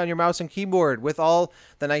PC on your mouse and keyboard with all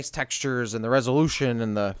the nice textures and the resolution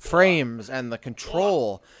and the frames and the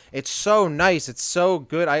control. It's so nice. It's so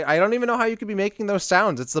good. I don't even know how you could be making those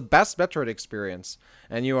sounds. It's the best Metroid experience.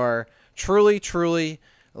 And you are truly, truly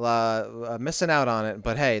missing out on it.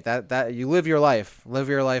 But hey, that you live your life. Live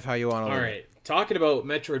your life how you want to live. All right. Talking about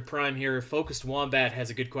Metroid Prime here, Focused Wombat has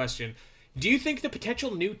a good question. Do you think the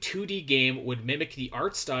potential new 2D game would mimic the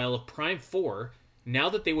art style of Prime 4 now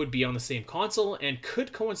that they would be on the same console and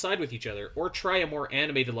could coincide with each other, or try a more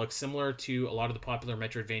animated look similar to a lot of the popular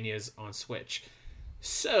Metroidvanias on Switch?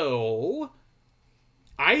 So,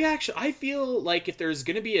 I feel like if there's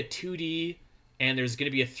going to be a 2D and there's going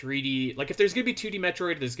to be a 3D, like if there's going to be 2D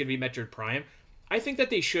Metroid, there's going to be Metroid Prime, I think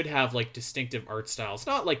that they should have like distinctive art styles.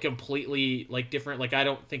 Not like completely like different, like I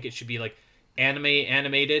don't think it should be like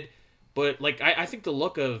animated, but like I think the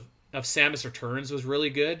look of Samus Returns was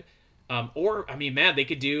really good. They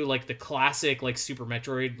could do like the classic like Super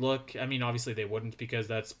Metroid look. I mean, obviously they wouldn't because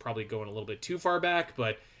that's probably going a little bit too far back.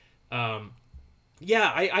 But I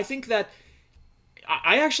think that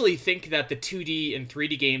I actually think that the 2D and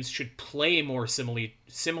 3D games should play more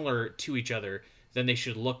similar to each other than they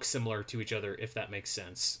should look similar to each other, if that makes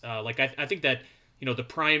sense. I think that the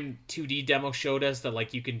Prime 2D demo showed us that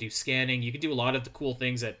like you can do scanning, you can do a lot of the cool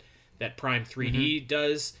things that Prime 3D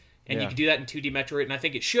does, and you can do that in 2D Metroid, and I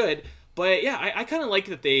think it should. But yeah, I kind of like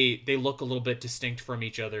that they look a little bit distinct from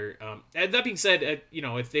each other. And that being said,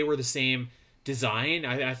 if they were the same design,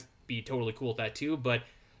 I'd be totally cool with that too. But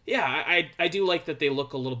yeah, I do like that they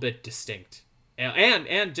look a little bit distinct.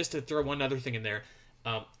 And just to throw one other thing in there,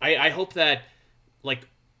 I hope that like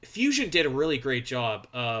Fusion did a really great job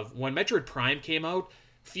of when Metroid Prime came out.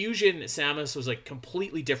 Fusion Samus was like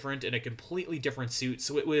completely different in a completely different suit,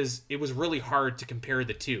 so it was really hard to compare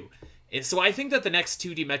the two. So I think that the next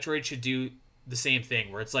 2D Metroid should do the same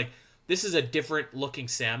thing, where it's like, this is a different looking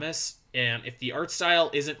Samus, and if the art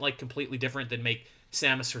style isn't like completely different, then make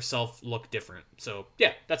Samus herself look different. So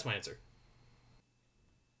yeah, that's my answer.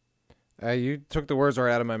 You took the words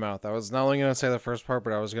right out of my mouth. I was not only going to say the first part,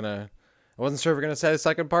 but I wasn't sure if we are going to say the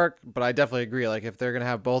second part, but I definitely agree. Like if they're going to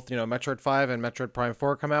have both, Metroid 5 and Metroid Prime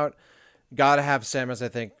 4 come out, gotta have Samus, I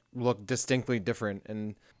think, look distinctly different.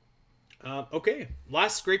 And okay,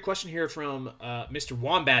 last great question here from Mr.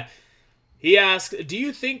 Wombat. He asked, do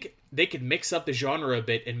you think they could mix up the genre a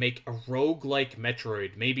bit and make a roguelike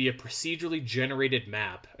Metroid, maybe a procedurally generated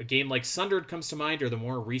map? A game like Sundered comes to mind, or the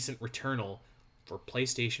more recent Returnal for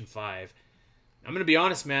PlayStation 5. I'm going to be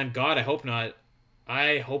honest, man. God, I hope not.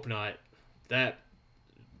 I hope not.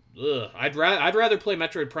 I'd rather play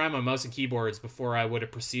Metroid Prime on mouse and keyboards before I would a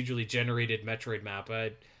procedurally generated Metroid map.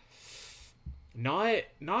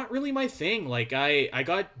 Not really my thing. Like I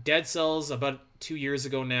got Dead Cells about 2 years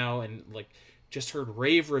ago now, and like just heard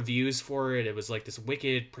rave reviews for it. It was like this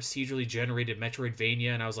wicked procedurally generated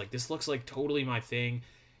Metroidvania, and I was like, this looks like totally my thing.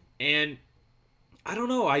 And I don't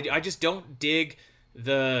know. I just don't dig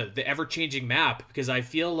the ever changing map, because I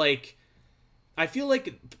feel like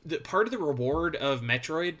the part of the reward of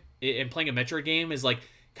Metroid and playing a Metroid game is like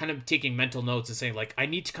kind of taking mental notes and saying like, I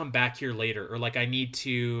need to come back here later, or like I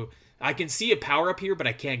can see a power up here but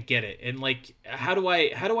I can't get it, and like how do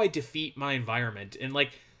I defeat my environment, and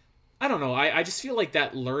like I don't know. I just feel like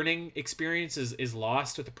that learning experience is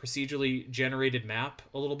lost with the procedurally generated map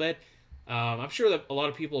a little bit. I'm sure that a lot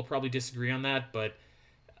of people will probably disagree on that, but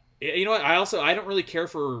you know what? I don't really care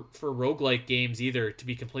for roguelike games either, to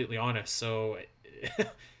be completely honest. So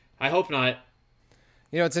I hope not.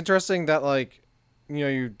 It's interesting that like,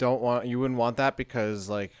 you wouldn't want that because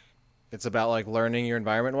like it's about like learning your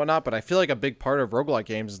environment and whatnot. But I feel like a big part of roguelike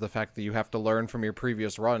games is the fact that you have to learn from your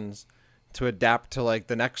previous runs to adapt to like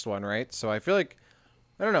the next one, right? So I feel like,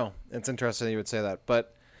 I don't know. It's interesting that you would say that,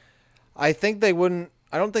 but I think they wouldn't.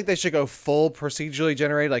 I don't think they should go full procedurally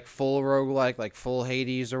generated, like full roguelike, like full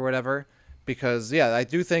Hades or whatever. Because, yeah, I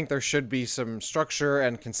do think there should be some structure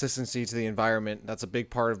and consistency to the environment. That's a big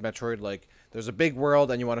part of Metroid. Like, there's a big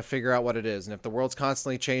world and you want to figure out what it is. And if the world's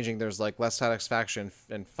constantly changing, there's like less satisfaction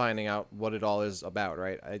in finding out what it all is about,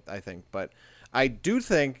 right? I think. But I do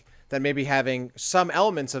think that maybe having some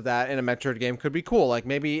elements of that in a Metroid game could be cool. Like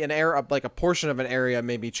maybe an area, like a portion of an area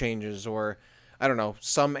maybe changes, or I don't know,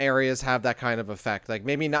 some areas have that kind of effect. Like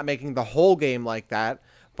maybe not making the whole game like that,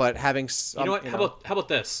 but having some, You know what? How about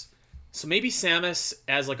this? So maybe Samus,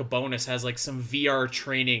 as like a bonus, has like some VR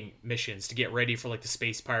training missions to get ready for like the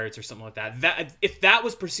Space Pirates or something like that. That if that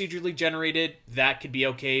was procedurally generated, that could be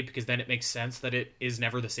okay, because then it makes sense that it is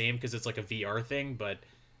never the same because it's like a VR thing. But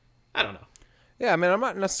I don't know. Yeah, I mean, I'm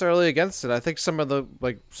not necessarily against it. I think some of the,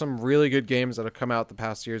 like, some really good games that have come out the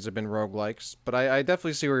past years have been roguelikes, but I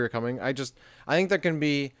definitely see where you're coming. I think there can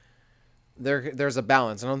be, there's a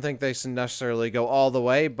balance. I don't think they should necessarily go all the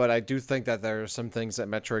way, but I do think that there are some things that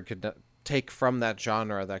Metroid could take from that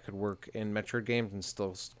genre that could work in Metroid games and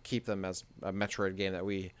still keep them as a Metroid game that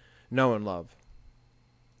we know and love.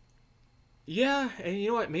 Yeah, and you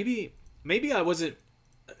know what? Maybe I wasn't.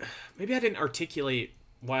 Maybe I didn't articulate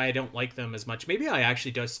why I don't like them as much. Maybe I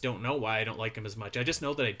actually just don't know why I don't like them as much. I just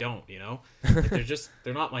know that I don't. Like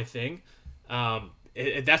they're not my thing.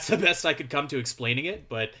 That's the best I could come to explaining it.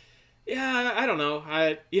 But yeah, I don't know.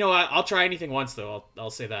 I'll try anything once though.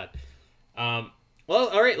 I'll say that. Well,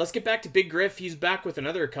 all right. Let's get back to Big Griff. He's back with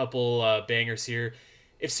another couple bangers here.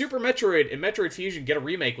 If Super Metroid and Metroid Fusion get a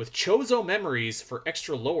remake with Chozo Memories for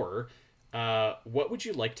extra lore, what would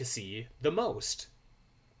you like to see the most?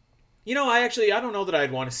 I don't know that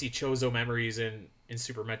I'd want to see Chozo Memories in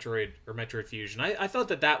Super Metroid or Metroid Fusion. I thought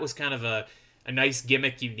that was kind of a nice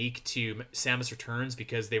gimmick unique to Samus Returns,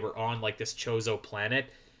 because they were on like this Chozo planet.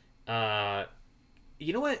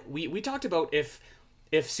 You know what? We talked about if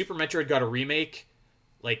Super Metroid got a remake,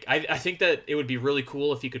 like I think that it would be really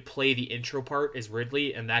cool if you could play the intro part as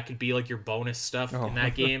Ridley, and that could be like your bonus stuff in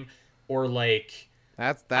that game, or like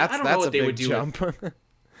that's I don't know what a they big would do jump.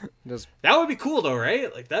 That would be cool though,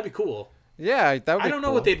 right? Like that'd be cool. Yeah, that would be I don't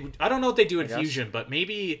know cool. I don't know what they do in Fusion, but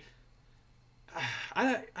maybe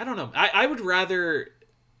I don't know. I would rather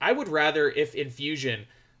if in Fusion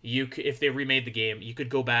if they remade the game, you could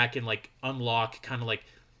go back and like unlock kind of like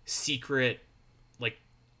secret like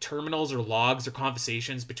terminals or logs or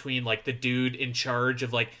conversations between like the dude in charge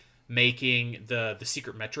of like making the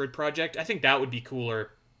secret Metroid project. I think that would be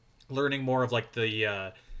cooler, learning more of like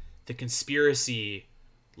the conspiracy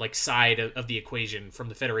like side of the equation from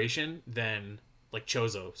the Federation than like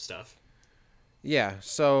Chozo stuff. Yeah,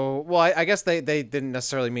 so, well, I guess they didn't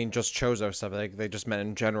necessarily mean just Chozo stuff. They just meant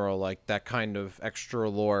in general, like, that kind of extra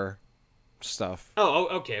lore stuff. Oh,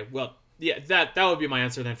 okay. Well, yeah, that would be my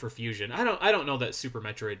answer then for Fusion. I don't know that Super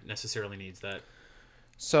Metroid necessarily needs that.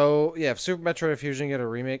 So, yeah, if Super Metroid Fusion get a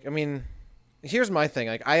remake, I mean, here's my thing.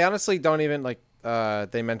 Like, I honestly don't even, like,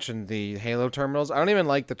 they mentioned the Halo terminals. I don't even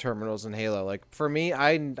like the terminals in Halo. Like, for me,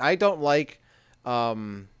 I don't like,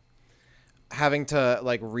 having to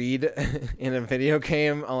like read in a video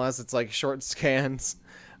game unless it's like short scans,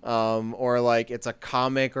 or like it's a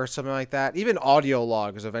comic or something like that. Even audio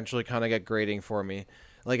logs eventually kind of get grating for me.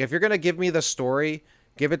 Like if you're gonna give me the story,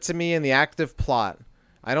 give it to me in the active plot.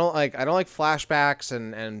 I don't like flashbacks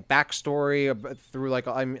and backstory through like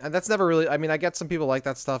I mean that's never really I mean I get some people like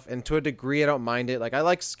that stuff and to a degree I don't mind it. Like I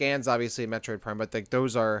like scans obviously in Metroid Prime, but like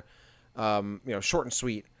those are short and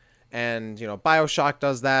sweet. And BioShock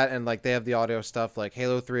does that, and like they have the audio stuff like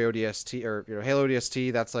Halo 3 ODST or Halo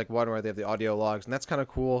ODST. That's like one where they have the audio logs, and that's kind of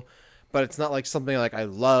cool. But it's not like something like I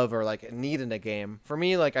love or like need in a game. For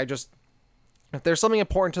me, like if there's something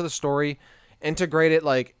important to the story, integrate it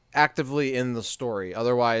like actively in the story.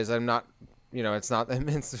 Otherwise, I'm not, it's not,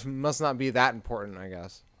 it must not be that important, I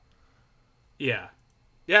guess. Yeah.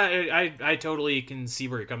 Yeah, I totally can see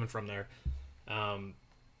where you're coming from there.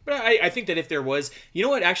 But I think that if there was,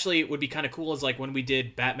 what actually would be kind of cool is like when we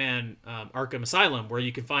did Batman Arkham Asylum, where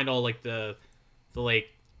you can find all like the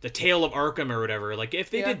tale of Arkham or whatever. Like if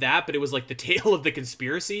they did that, but it was like the tale of the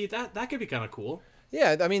conspiracy, that could be kind of cool.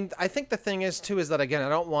 Yeah, I mean, I think the thing is too is that again, I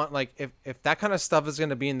don't want like if that kind of stuff is going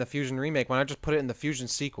to be in the Fusion remake, why not just put it in the Fusion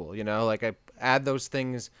sequel? Like I add those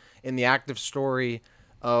things in the active story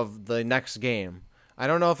of the next game. I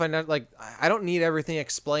don't know if I don't need everything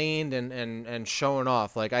explained and shown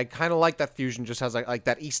off. Like I kind of like that Fusion just has like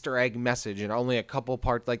that Easter egg message and only a couple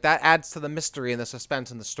parts. Like that adds to the mystery and the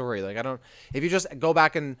suspense in the story. Like if you just go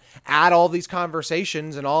back and add all these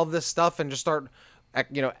conversations and all of this stuff and just start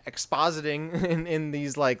expositing in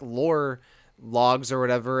these like lore logs or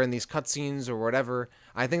whatever and these cutscenes or whatever,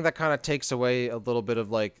 I think that kind of takes away a little bit of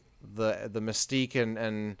like the mystique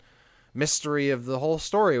and mystery of the whole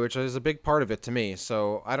story, which is a big part of it to me.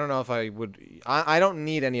 So I don't know if I don't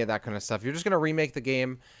need any of that kind of stuff. You're just going to remake the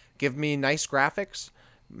game, give me nice graphics,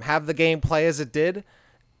 have the game play as it did,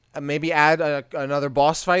 maybe add another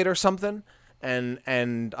boss fight or something,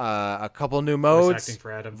 and a couple new modes.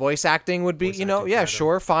 Voice acting would be,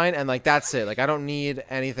 sure, fine, and like that's it. Like I don't need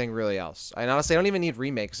anything really else. And honestly, I don't even need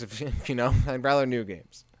remakes. If I'd rather new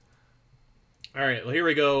games. All right, well here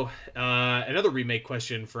we go. Another remake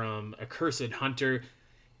question from Accursed Hunter: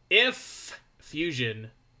 if Fusion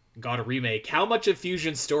got a remake, how much of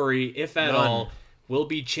Fusion's story, if at all, will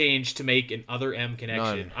be changed to make an Other M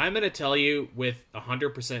connection? None. I'm going to tell you with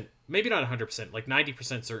 100%, maybe not 100%, like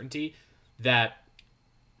 90% certainty, that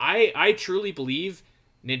I truly believe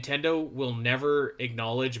Nintendo will never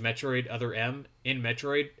acknowledge Metroid Other M in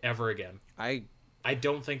Metroid ever again. I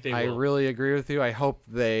don't think they will. I really agree with you. I hope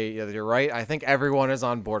you're right. I think everyone is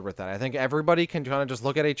on board with that. I think everybody can kind of just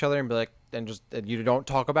look at each other and be like, and you don't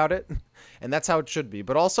talk about it. And that's how it should be.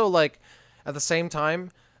 But also like at the same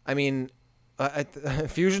time, I mean,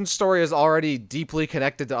 Fusion's story is already deeply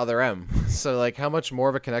connected to Other M. So like how much more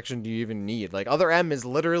of a connection do you even need? Like Other M is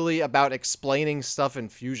literally about explaining stuff in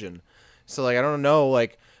Fusion. So like I don't know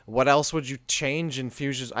like what else would you change in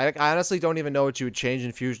Fusion's? I honestly don't even know what you would change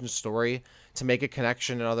in Fusion's story to make a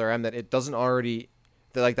connection in Other M that it doesn't already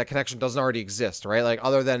that connection doesn't already exist, right? Like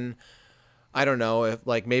other than I don't know if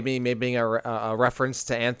like maybe a reference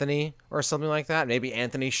to Anthony or something like that. Maybe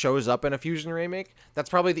Anthony shows up in a Fusion remake. That's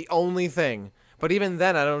probably the only thing. But even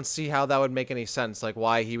then, I don't see how that would make any sense. Like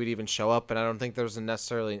why he would even show up, and I don't think there's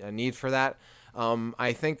necessarily a need for that.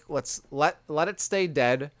 I think let's let it stay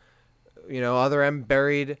dead. Other M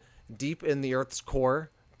buried deep in the Earth's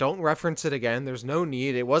core. Don't reference it again. There's no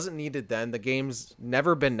need. It wasn't needed then. The game's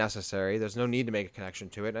never been necessary. There's no need to make a connection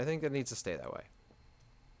to it. And I think it needs to stay that way.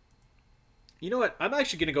 You know what? I'm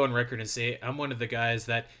actually going to go on record and say I'm one of the guys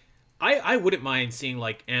that I wouldn't mind seeing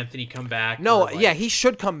like Anthony come back. No, yeah, he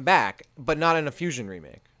should come back, but not in a Fusion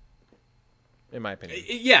remake. In my opinion.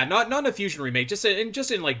 Yeah, not in a Fusion remake. Just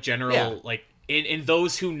in like general, like in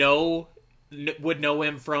those who would know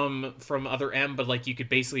him from Other M, but like you could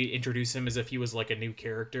basically introduce him as if he was like a new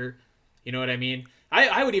character. You know what I mean?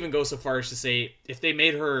 I would even go so far as to say if they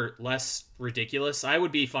made her less ridiculous, I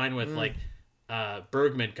would be fine with like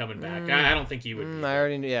Bergman coming back. I don't think you would. I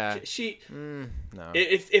already no.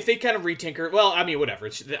 If they kind of retinker, well, I mean, whatever.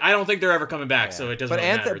 I don't think they're ever coming back, so it doesn't.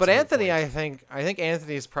 But Anthony, I think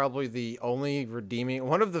Anthony is probably the only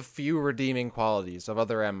one of the few redeeming qualities of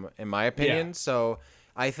Other M, in my opinion. Yeah. So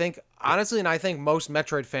I think honestly, and I think most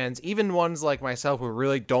Metroid fans, even ones like myself who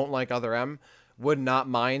really don't like Other M, would not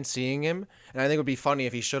mind seeing him. And I think it would be funny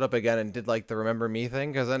if he showed up again and did like the Remember Me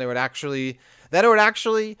thing, because then it would actually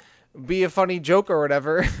be a funny joke or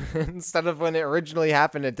whatever. Instead of when it originally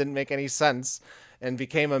happened, it didn't make any sense and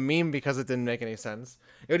became a meme because it didn't make any sense.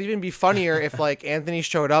 It would even be funnier if like Anthony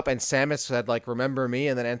showed up and Samus said like Remember Me,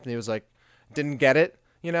 and then Anthony was like didn't get it,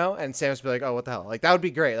 and Samus would be like, oh, what the hell? Like that would be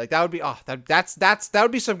great. Like that would be that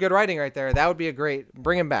would be some good writing right there. That would be a great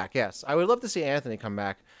bring him back. Yes, I would love to see Anthony come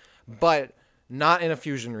back, but not in a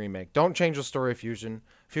Fusion remake. Don't change the story of Fusion.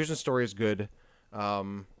 Fusion's story is good.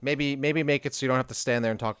 Maybe make it so you don't have to stand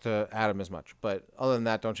there and talk to Adam as much. But other than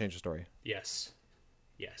that, don't change the story. Yes.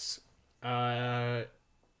 Yes.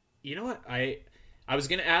 You know what? I was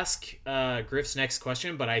gonna ask Griff's next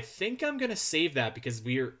question, but I think I'm gonna save that because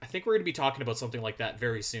I think we're gonna be talking about something like that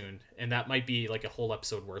very soon, and that might be like a whole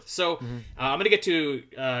episode worth. So I'm gonna get to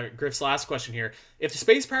Griff's last question here. If the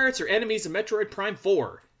space pirates are enemies of Metroid Prime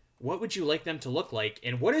 4, what would you like them to look like,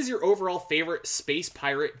 and what is your overall favorite space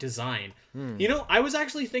pirate design? You know, I was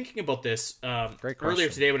actually thinking about this earlier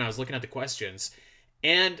today when I was looking at the questions,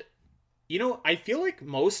 and you know, I feel like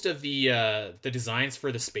most of the designs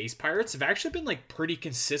for the space pirates have actually been like pretty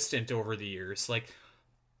consistent over the years. Like,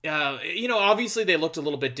 you know, obviously they looked a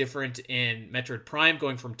little bit different in Metroid Prime,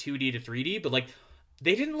 going from 2D to 3D, but like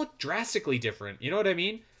they didn't look drastically different. You know what I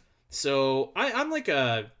mean? So I'm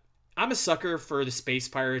a sucker for the space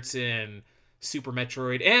pirates in Super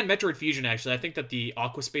Metroid and Metroid Fusion. Actually, I think that the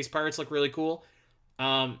Aqua Space Pirates look really cool.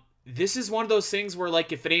 This is one of those things where,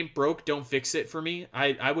 like, if it ain't broke, don't fix it for me.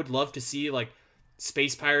 I would love to see, like,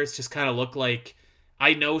 space pirates just kind of look like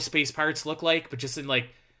I know space pirates look like, but just in, like,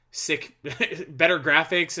 sick, better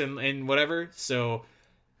graphics and whatever. So,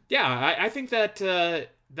 yeah, I think that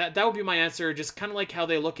that would be my answer. Just kind of like how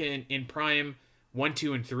they look in Prime 1,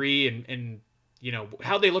 2, and 3, and you know,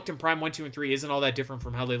 how they looked in Prime 1, 2, and 3 isn't all that different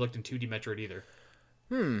from how they looked in 2D Metroid either.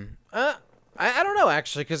 I don't know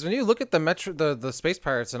actually, because when you look at the Space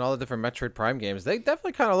Pirates and all the different Metroid Prime games, they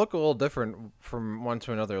definitely kind of look a little different from one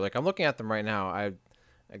to another. Like I'm looking at them right now,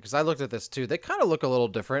 because I looked at this too. They kind of look a little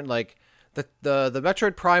different. Like the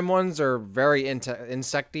Metroid Prime ones are very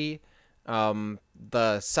insecty.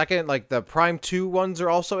 The second, like the Prime 2 ones are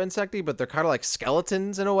also insecty, but they're kind of like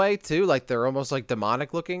skeletons in a way too. Like they're almost like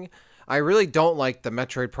demonic looking. I really don't like the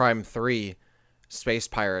Metroid Prime 3 Space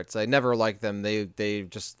Pirates. I never liked them. They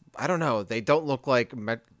just, I don't know. They don't look like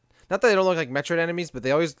not that they don't look like Metroid enemies, but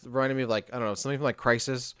they always remind me of like, I don't know, something from like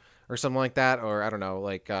Crysis or something like that, or I don't know,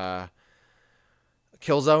 like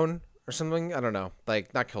Killzone or something. I don't know,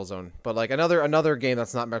 like not Killzone, but like another game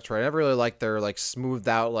that's not Metroid. I never really liked their like smoothed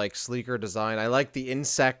out, like sleeker design. I like the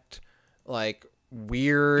insect, like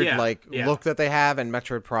weird look that they have in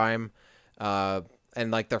Metroid Prime. And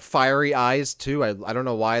like their fiery eyes too. I don't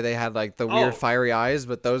know why they had like the weird fiery eyes,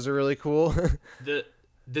 but those are really cool.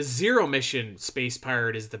 The Zero Mission Space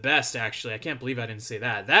Pirate is the best, actually. I can't believe I didn't say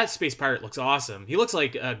that. That Space Pirate looks awesome. He looks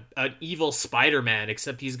like an evil Spider-Man,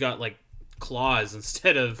 except he's got like claws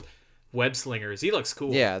instead of web slingers. He looks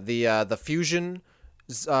cool. Yeah, the Fusion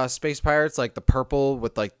Space Pirates, like the purple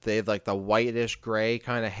with like they have like the whitish gray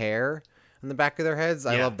kind of hair in the back of their heads.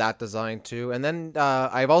 I love that design too. And then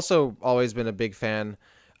I've also always been a big fan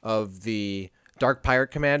of the Dark Pirate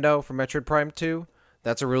Commando from Metroid Prime 2.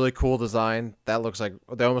 That's a really cool design. That looks like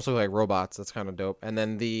they almost look like robots. That's kind of dope. And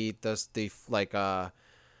then the like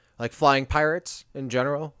flying pirates in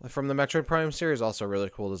general from the Metroid Prime series, also a really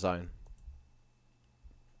cool design.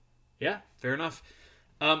 Yeah, fair enough.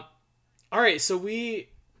 All right, so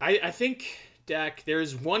I think, Dak,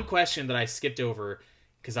 there's one question that I skipped over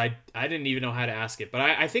because I didn't even know how to ask it. But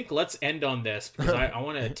I think let's end on this because I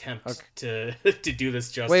want to attempt to do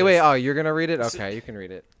this justice. Wait. Oh, you're going to read it? Okay, you can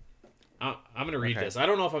read it. I'm going to read this. I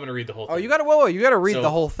don't know if I'm going to read the whole thing. Oh, you got to read the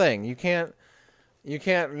whole thing. You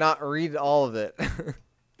can't not read all of it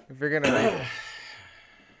if you're going to read it.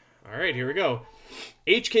 All right, here we go.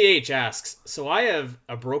 HKH asks, so I have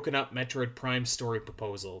a broken up Metroid Prime story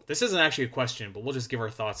proposal. This isn't actually a question, but we'll just give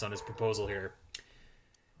our thoughts on his proposal here.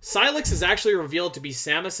 Sylix is actually revealed to be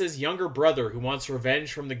Samus's younger brother who wants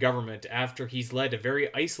revenge from the government after he's led a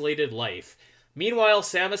very isolated life. Meanwhile,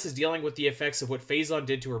 Samus is dealing with the effects of what Phazon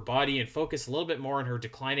did to her body and focus a little bit more on her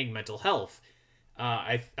declining mental health.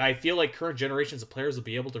 I feel like current generations of players will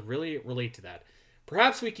be able to really relate to that.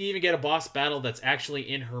 Perhaps we can even get a boss battle that's actually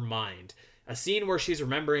in her mind. A scene where she's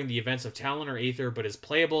remembering the events of Talon or Aether but is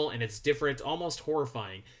playable and it's different, almost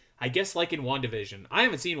horrifying. I guess like in WandaVision. I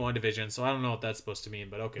haven't seen WandaVision, so I don't know what that's supposed to mean,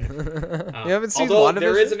 but okay. You haven't seen although WandaVision?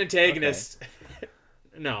 There is an antagonist. Okay.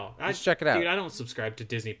 No. Let's check it out. Dude, I don't subscribe to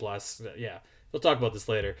Disney+. Yeah, we'll talk about this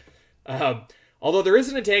later. Although there is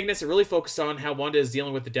an antagonist, it really focused on how Wanda is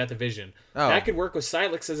dealing with the death of Vision. Oh. That could work with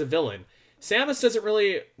Sylix as a villain. Samus doesn't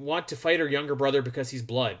really want to fight her younger brother because he's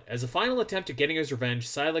blood. As a final attempt at getting his revenge,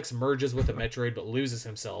 Sylix merges with a Metroid but loses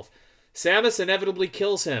himself. Samus inevitably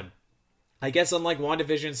kills him. I guess unlike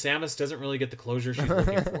WandaVision, Samus doesn't really get the closure she's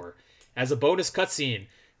looking for. As a bonus cutscene,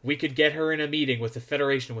 we could get her in a meeting with the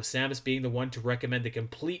Federation, with Samus being the one to recommend the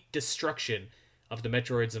complete destruction of the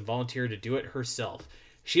Metroids and volunteer to do it herself.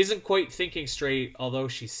 She isn't quite thinking straight, although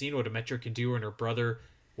she's seen what a Metroid can do and her brother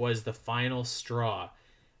was the final straw.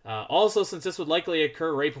 Also, since this would likely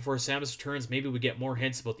occur right before Samus returns, maybe we get more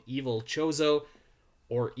hints about the evil Chozo,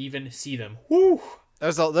 or even see them. Woo!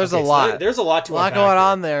 There's Okay, a lot. there's a lot to A lot unpack going here.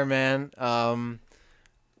 on there, man. I'm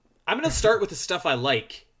gonna start with the stuff I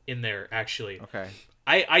like in there. Actually, Okay.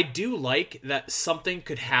 I do like that something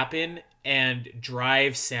could happen and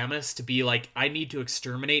drive Samus to be like, I need to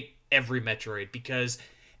exterminate every Metroid, because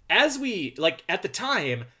as we like at the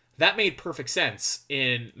time, that made perfect sense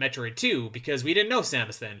in Metroid 2 because we didn't know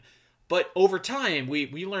Samus then. But over time, we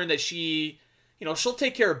learned that she, she'll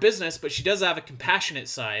take care of business, but she does have a compassionate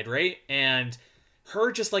side, right? And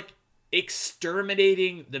her just like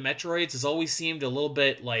exterminating the Metroids has always seemed a little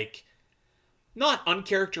bit like not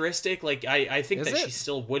uncharacteristic. Like I think Is that it? she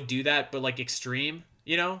still would do that, but like extreme,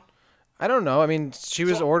 you know? I don't know. I mean, she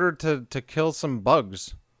was So- ordered to kill some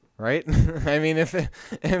bugs, right? I mean, if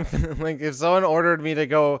someone ordered me to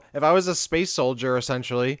go, if I was a space soldier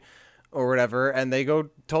essentially, or whatever, and they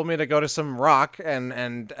told me to go to some rock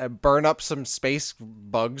and burn up some space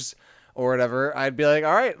bugs or whatever, I'd be like,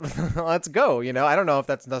 all right, let's go. I don't know if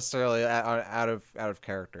that's necessarily out of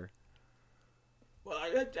character. Well,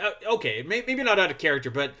 okay, maybe not out of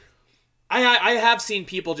character, but I have seen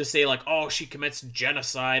people just say like, "Oh, she commits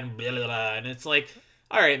genocide," and blah, blah, blah, and it's like,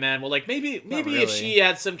 all right, man. Well, like maybe really. if she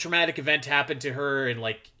had some traumatic event happen to her and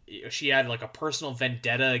like she had like a personal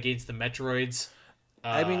vendetta against the Metroids.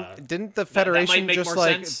 I mean, didn't the that might Federation make just more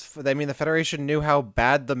like? sense. I mean, the Federation knew how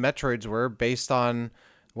bad the Metroids were based on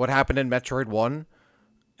what happened in Metroid One,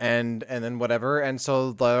 and then whatever, and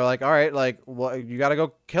so they're like, all right, like, well, you got to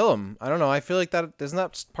go kill them. I don't know. I feel like that isn't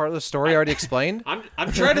that part of the story already explained.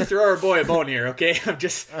 I'm trying to throw our boy a bone here, okay? I'm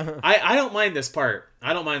just I don't mind this part.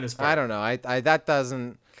 I don't mind this part. I don't know. I that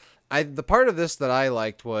doesn't. The part of this that I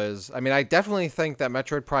liked was, I mean, I definitely think that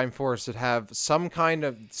Metroid Prime 4 should have some part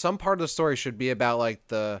of the story should be about like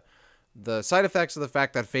the side effects of the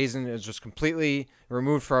fact that Phazon is just completely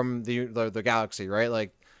removed from the galaxy, right?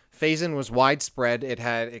 Like Phazon was widespread. It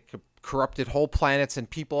corrupted whole planets and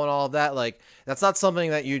people and all of that. Like that's not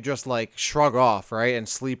something that you just like shrug off, right? And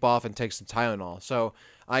sleep off and take some Tylenol. So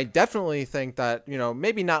I definitely think that,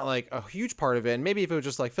 maybe not like a huge part of it. And maybe if it was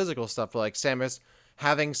just like physical stuff like Samus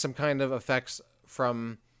having some kind of effects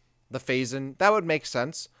from the Phazon, that would make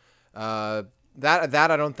sense. That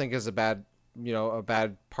I don't think is a bad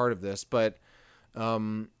part of this, but I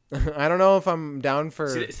don't know if I'm down for.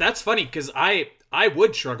 See, that's funny because I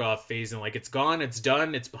would shrug off Phazon, like it's gone, it's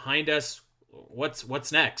done, it's behind us.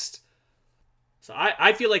 What's next? So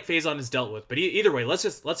I feel like Phazon is dealt with, but either way,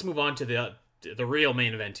 let's move on to the real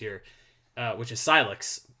main event here, which is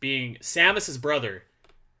Sylux being Samus's brother.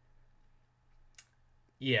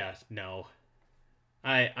 Yeah, no.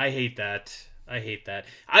 I hate that. I hate that.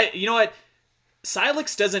 You know what?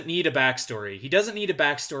 Sylux doesn't need a backstory. He doesn't need a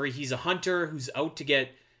backstory. He's a hunter who's out to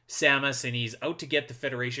get Samus and he's out to get the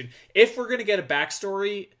Federation. If we're going to get a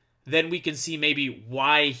backstory, then we can see maybe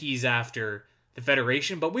why he's after the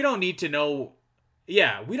Federation, but we don't need to know.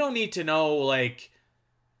 Yeah, we don't need to know, like,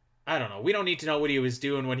 I don't know. We don't need to know what he was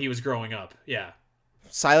doing when he was growing up. Yeah.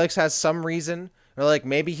 Sylux has some reason, or like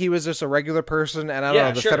maybe he was just a regular person, and I don't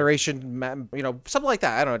know, the sure. Federation, something like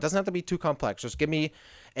that. I don't know. It doesn't have to be too complex. Just give me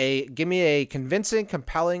a convincing,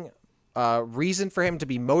 compelling reason for him to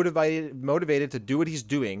be motivated to do what he's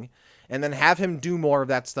doing, and then have him do more of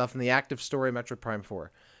that stuff in the active story of Metroid Prime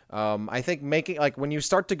 4. I think making like when you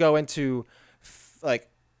start to go into like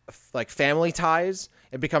family ties,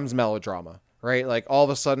 it becomes melodrama, right? Like all of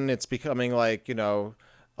a sudden it's becoming like,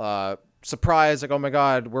 surprise, like, oh my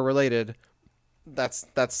God, we're related. That's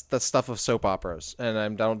the stuff of soap operas. And I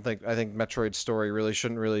think Metroid's story really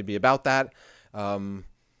shouldn't really be about that.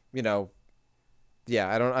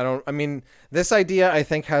 Yeah, I mean, this idea I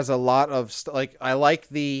think has a lot of I like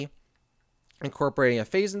the incorporating of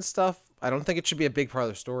Phazon stuff. I don't think it should be a big part of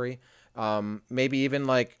the story. Maybe even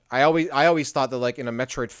like I always thought that like in a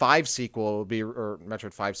Metroid 5 sequel would be, or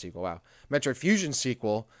Metroid 5 sequel, wow, Metroid Fusion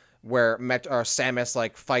sequel where Samus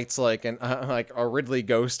like fights like like a Ridley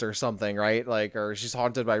ghost or something, right? Like, or she's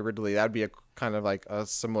haunted by Ridley. That'd be a kind of like a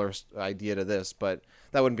similar idea to this, but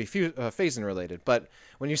that wouldn't be Phazon related. But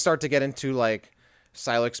when you start to get into like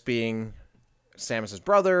Sylux being Samus's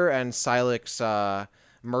brother and Sylux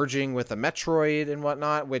merging with a Metroid and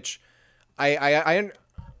whatnot, which I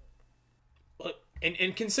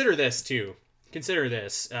And consider this too. Consider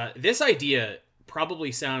this. This idea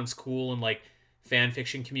probably sounds cool in like fan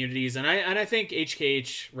fiction communities, and I think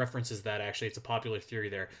HKH references that. Actually, it's a popular theory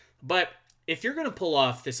there. But if you're gonna pull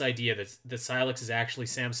off this idea that Sylux is actually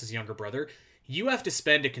Samus's younger brother, you have to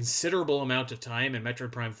spend a considerable amount of time in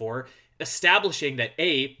Metroid Prime 4 establishing that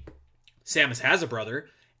A, Samus has a brother,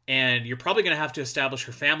 and you're probably going to have to establish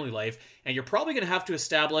her family life, and you're probably going to have to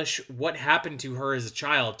establish what happened to her as a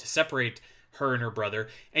child to separate her and her brother,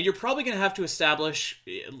 and you're probably going to have to establish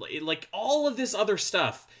like all of this other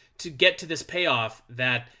stuff to get to this payoff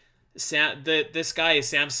that this guy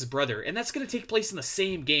is Samus's brother, and that's going to take place in the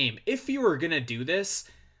same game. If you were going to do this,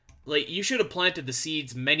 like, you should have planted the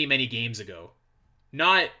seeds many, many games ago.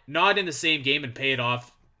 Not in the same game and pay it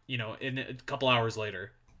off, in a couple hours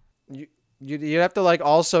later. You have to like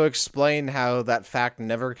also explain how that fact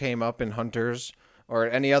never came up in Hunters or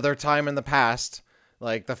at any other time in the past.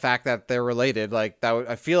 Like the fact that they're related, like that.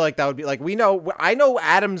 I feel like that would be like I know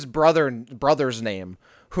Adam's brother's name,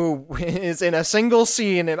 who is in a single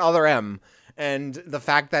scene in Other M, and the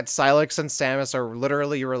fact that Sylux and Samus are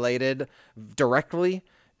literally related directly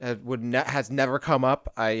has never come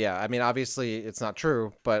up. I mean, obviously it's not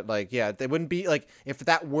true, but like, yeah, they wouldn't be like, if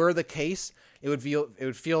that were the case, it would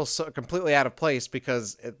feel so completely out of place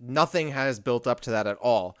because nothing has built up to that at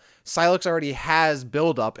all. Sylux already has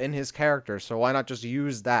build up in his character, so why not just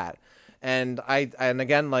use that? And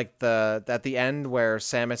again, like at the end where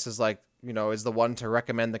Samus is like, is the one to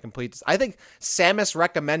recommend the complete. I think Samus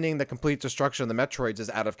recommending the complete destruction of the Metroids is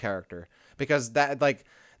out of character because that's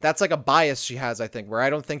like a bias she has, I think, where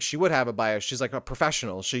I don't think she would have a bias. She's like a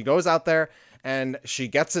professional. She goes out there and she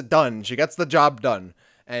gets it done. She gets the job done,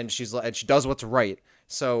 and she does what's right.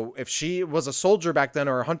 So if she was a soldier back then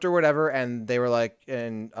or a hunter or whatever, and they were like,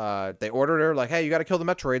 and they ordered her like, hey, you got to kill the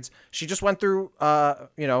Metroids. She just went through,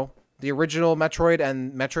 the original Metroid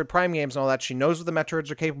and Metroid Prime games and all that. She knows what the Metroids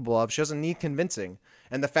are capable of. She doesn't need convincing,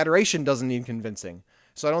 and the Federation doesn't need convincing.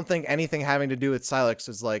 So I don't think anything having to do with Sylux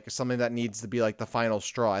is like something that needs to be like the final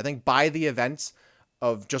straw. I think by the events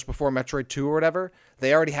of just before Metroid 2 or whatever,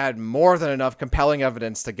 they already had more than enough compelling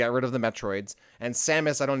evidence to get rid of the Metroids. And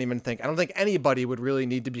Samus, I don't think anybody would really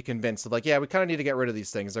need to be convinced of like, yeah, we kind of need to get rid of these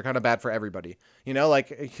things. They're kind of bad for everybody. I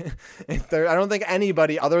don't think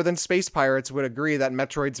anybody other than space pirates would agree that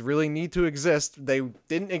Metroids really need to exist. They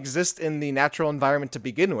didn't exist in the natural environment to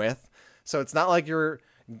begin with. So it's not like you're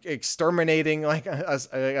exterminating like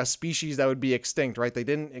a species that would be extinct, right? They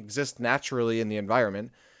didn't exist naturally in the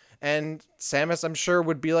environment. And Samus, I'm sure,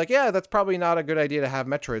 would be like, yeah, that's probably not a good idea to have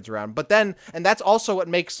Metroids around. But then, and that's also what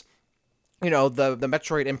makes, the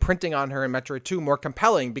Metroid imprinting on her in Metroid 2 more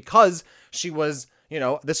compelling, because she was,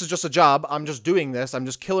 this is just a job. I'm just doing this. I'm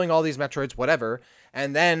just killing all these Metroids, whatever.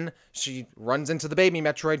 And then she runs into the baby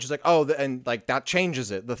Metroid. She's like, oh, and like that changes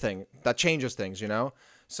that changes things,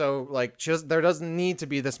 So like, there doesn't need to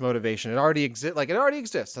be this motivation. It already exists. Like, it already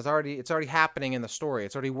exists. It's already happening in the story.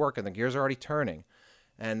 It's already working. The gears are already turning.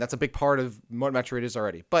 And that's a big part of what Metroid is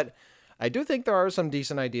already. But I do think there are some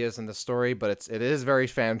decent ideas in the story, but it is very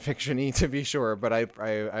fan fiction-y, to be sure. But I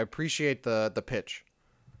appreciate the pitch.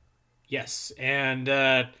 Yes, and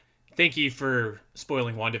thank you for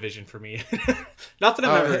spoiling WandaVision for me. Not that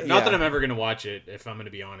I'm ever going to watch it, if I'm going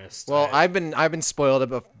to be honest. Well, I've been spoiled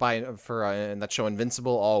for that show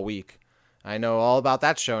Invincible all week. I know all about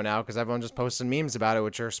that show now because everyone just posted memes about it,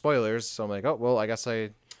 which are spoilers. So I'm like, oh well, I guess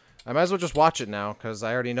I might as well just watch it now because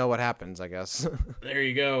I already know what happens, I guess. There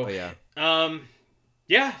you go. But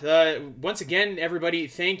yeah. Once again, everybody,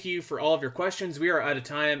 thank you for all of your questions. We are out of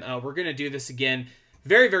time. We're going to do this again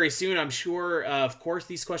very, very soon, I'm sure. Of course,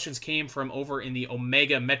 these questions came from over in the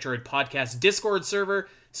Omega Metroid Podcast Discord server.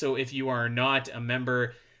 So if you are not a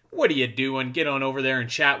member, what are you doing? Get on over there and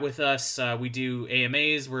chat with us. We do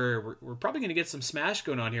AMAs. We're probably going to get some Smash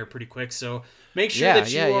going on here pretty quick. So make sure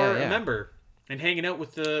that you are a member and hanging out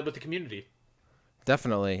with the community.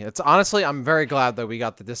 Definitely. It's honestly, I'm very glad that we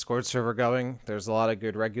got the Discord server going. There's a lot of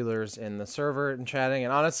good regulars in the server and chatting.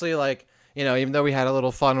 And honestly, like, even though we had a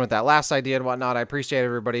little fun with that last idea and whatnot, I appreciate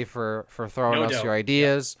everybody for throwing us your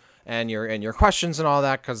ideas and your questions and all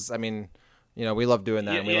that. Because I mean, we love doing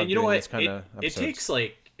that. Yeah, and we love doing this kind of episodes.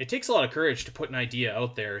 It takes a lot of courage to put an idea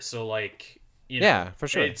out there. So like, yeah, for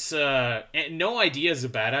sure. It's no idea is a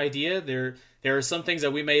bad idea. There are some things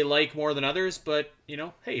that we may like more than others, but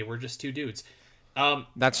hey, we're just two dudes.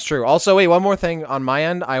 That's true. Also, wait, one more thing on my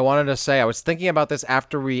end. I wanted to say I was thinking about this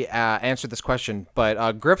after we answered this question,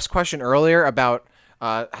 but Griff's question earlier about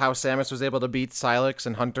how Samus was able to beat Sylux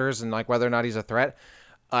and Hunters and like whether or not he's a threat.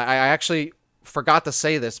 I actually forgot to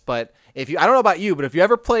say this, but I don't know about you, but if you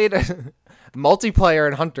ever played multiplayer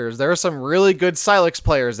in Hunters, there are some really good Sylux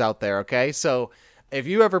players out there. Okay, so if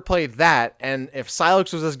you ever played that, and if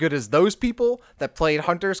Sylux was as good as those people that played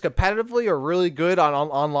Hunters competitively or really good on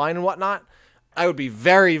online and whatnot, I would be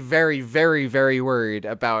very, very, very, very worried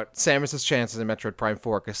about Samus's chances in Metroid Prime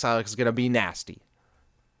 4 because Sylux is going to be nasty.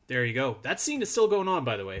 There you go. That scene is still going on,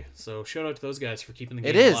 by the way. So shout out to those guys for keeping the game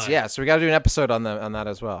It is, alive. yeah. So we got to do an episode on that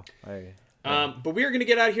as well. But we are going to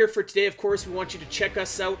get out of here for today. Of course, we want you to check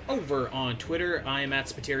us out over on Twitter. I am at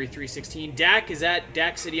Spiteri316. Dak is at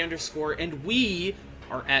DakCity_, and we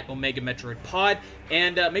are at Omega Metroid Pod.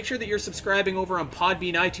 And make sure that you're subscribing over on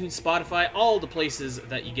Podbean, iTunes, Spotify, all the places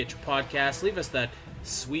that you get your podcasts. Leave us that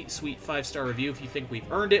sweet 5-star review if you think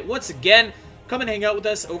we've earned it. Once again, come and hang out with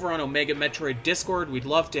us over on Omega Metroid Discord. We'd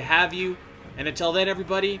love to have you. And until then,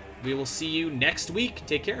 everybody, we will see you next week.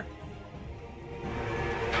 Take care.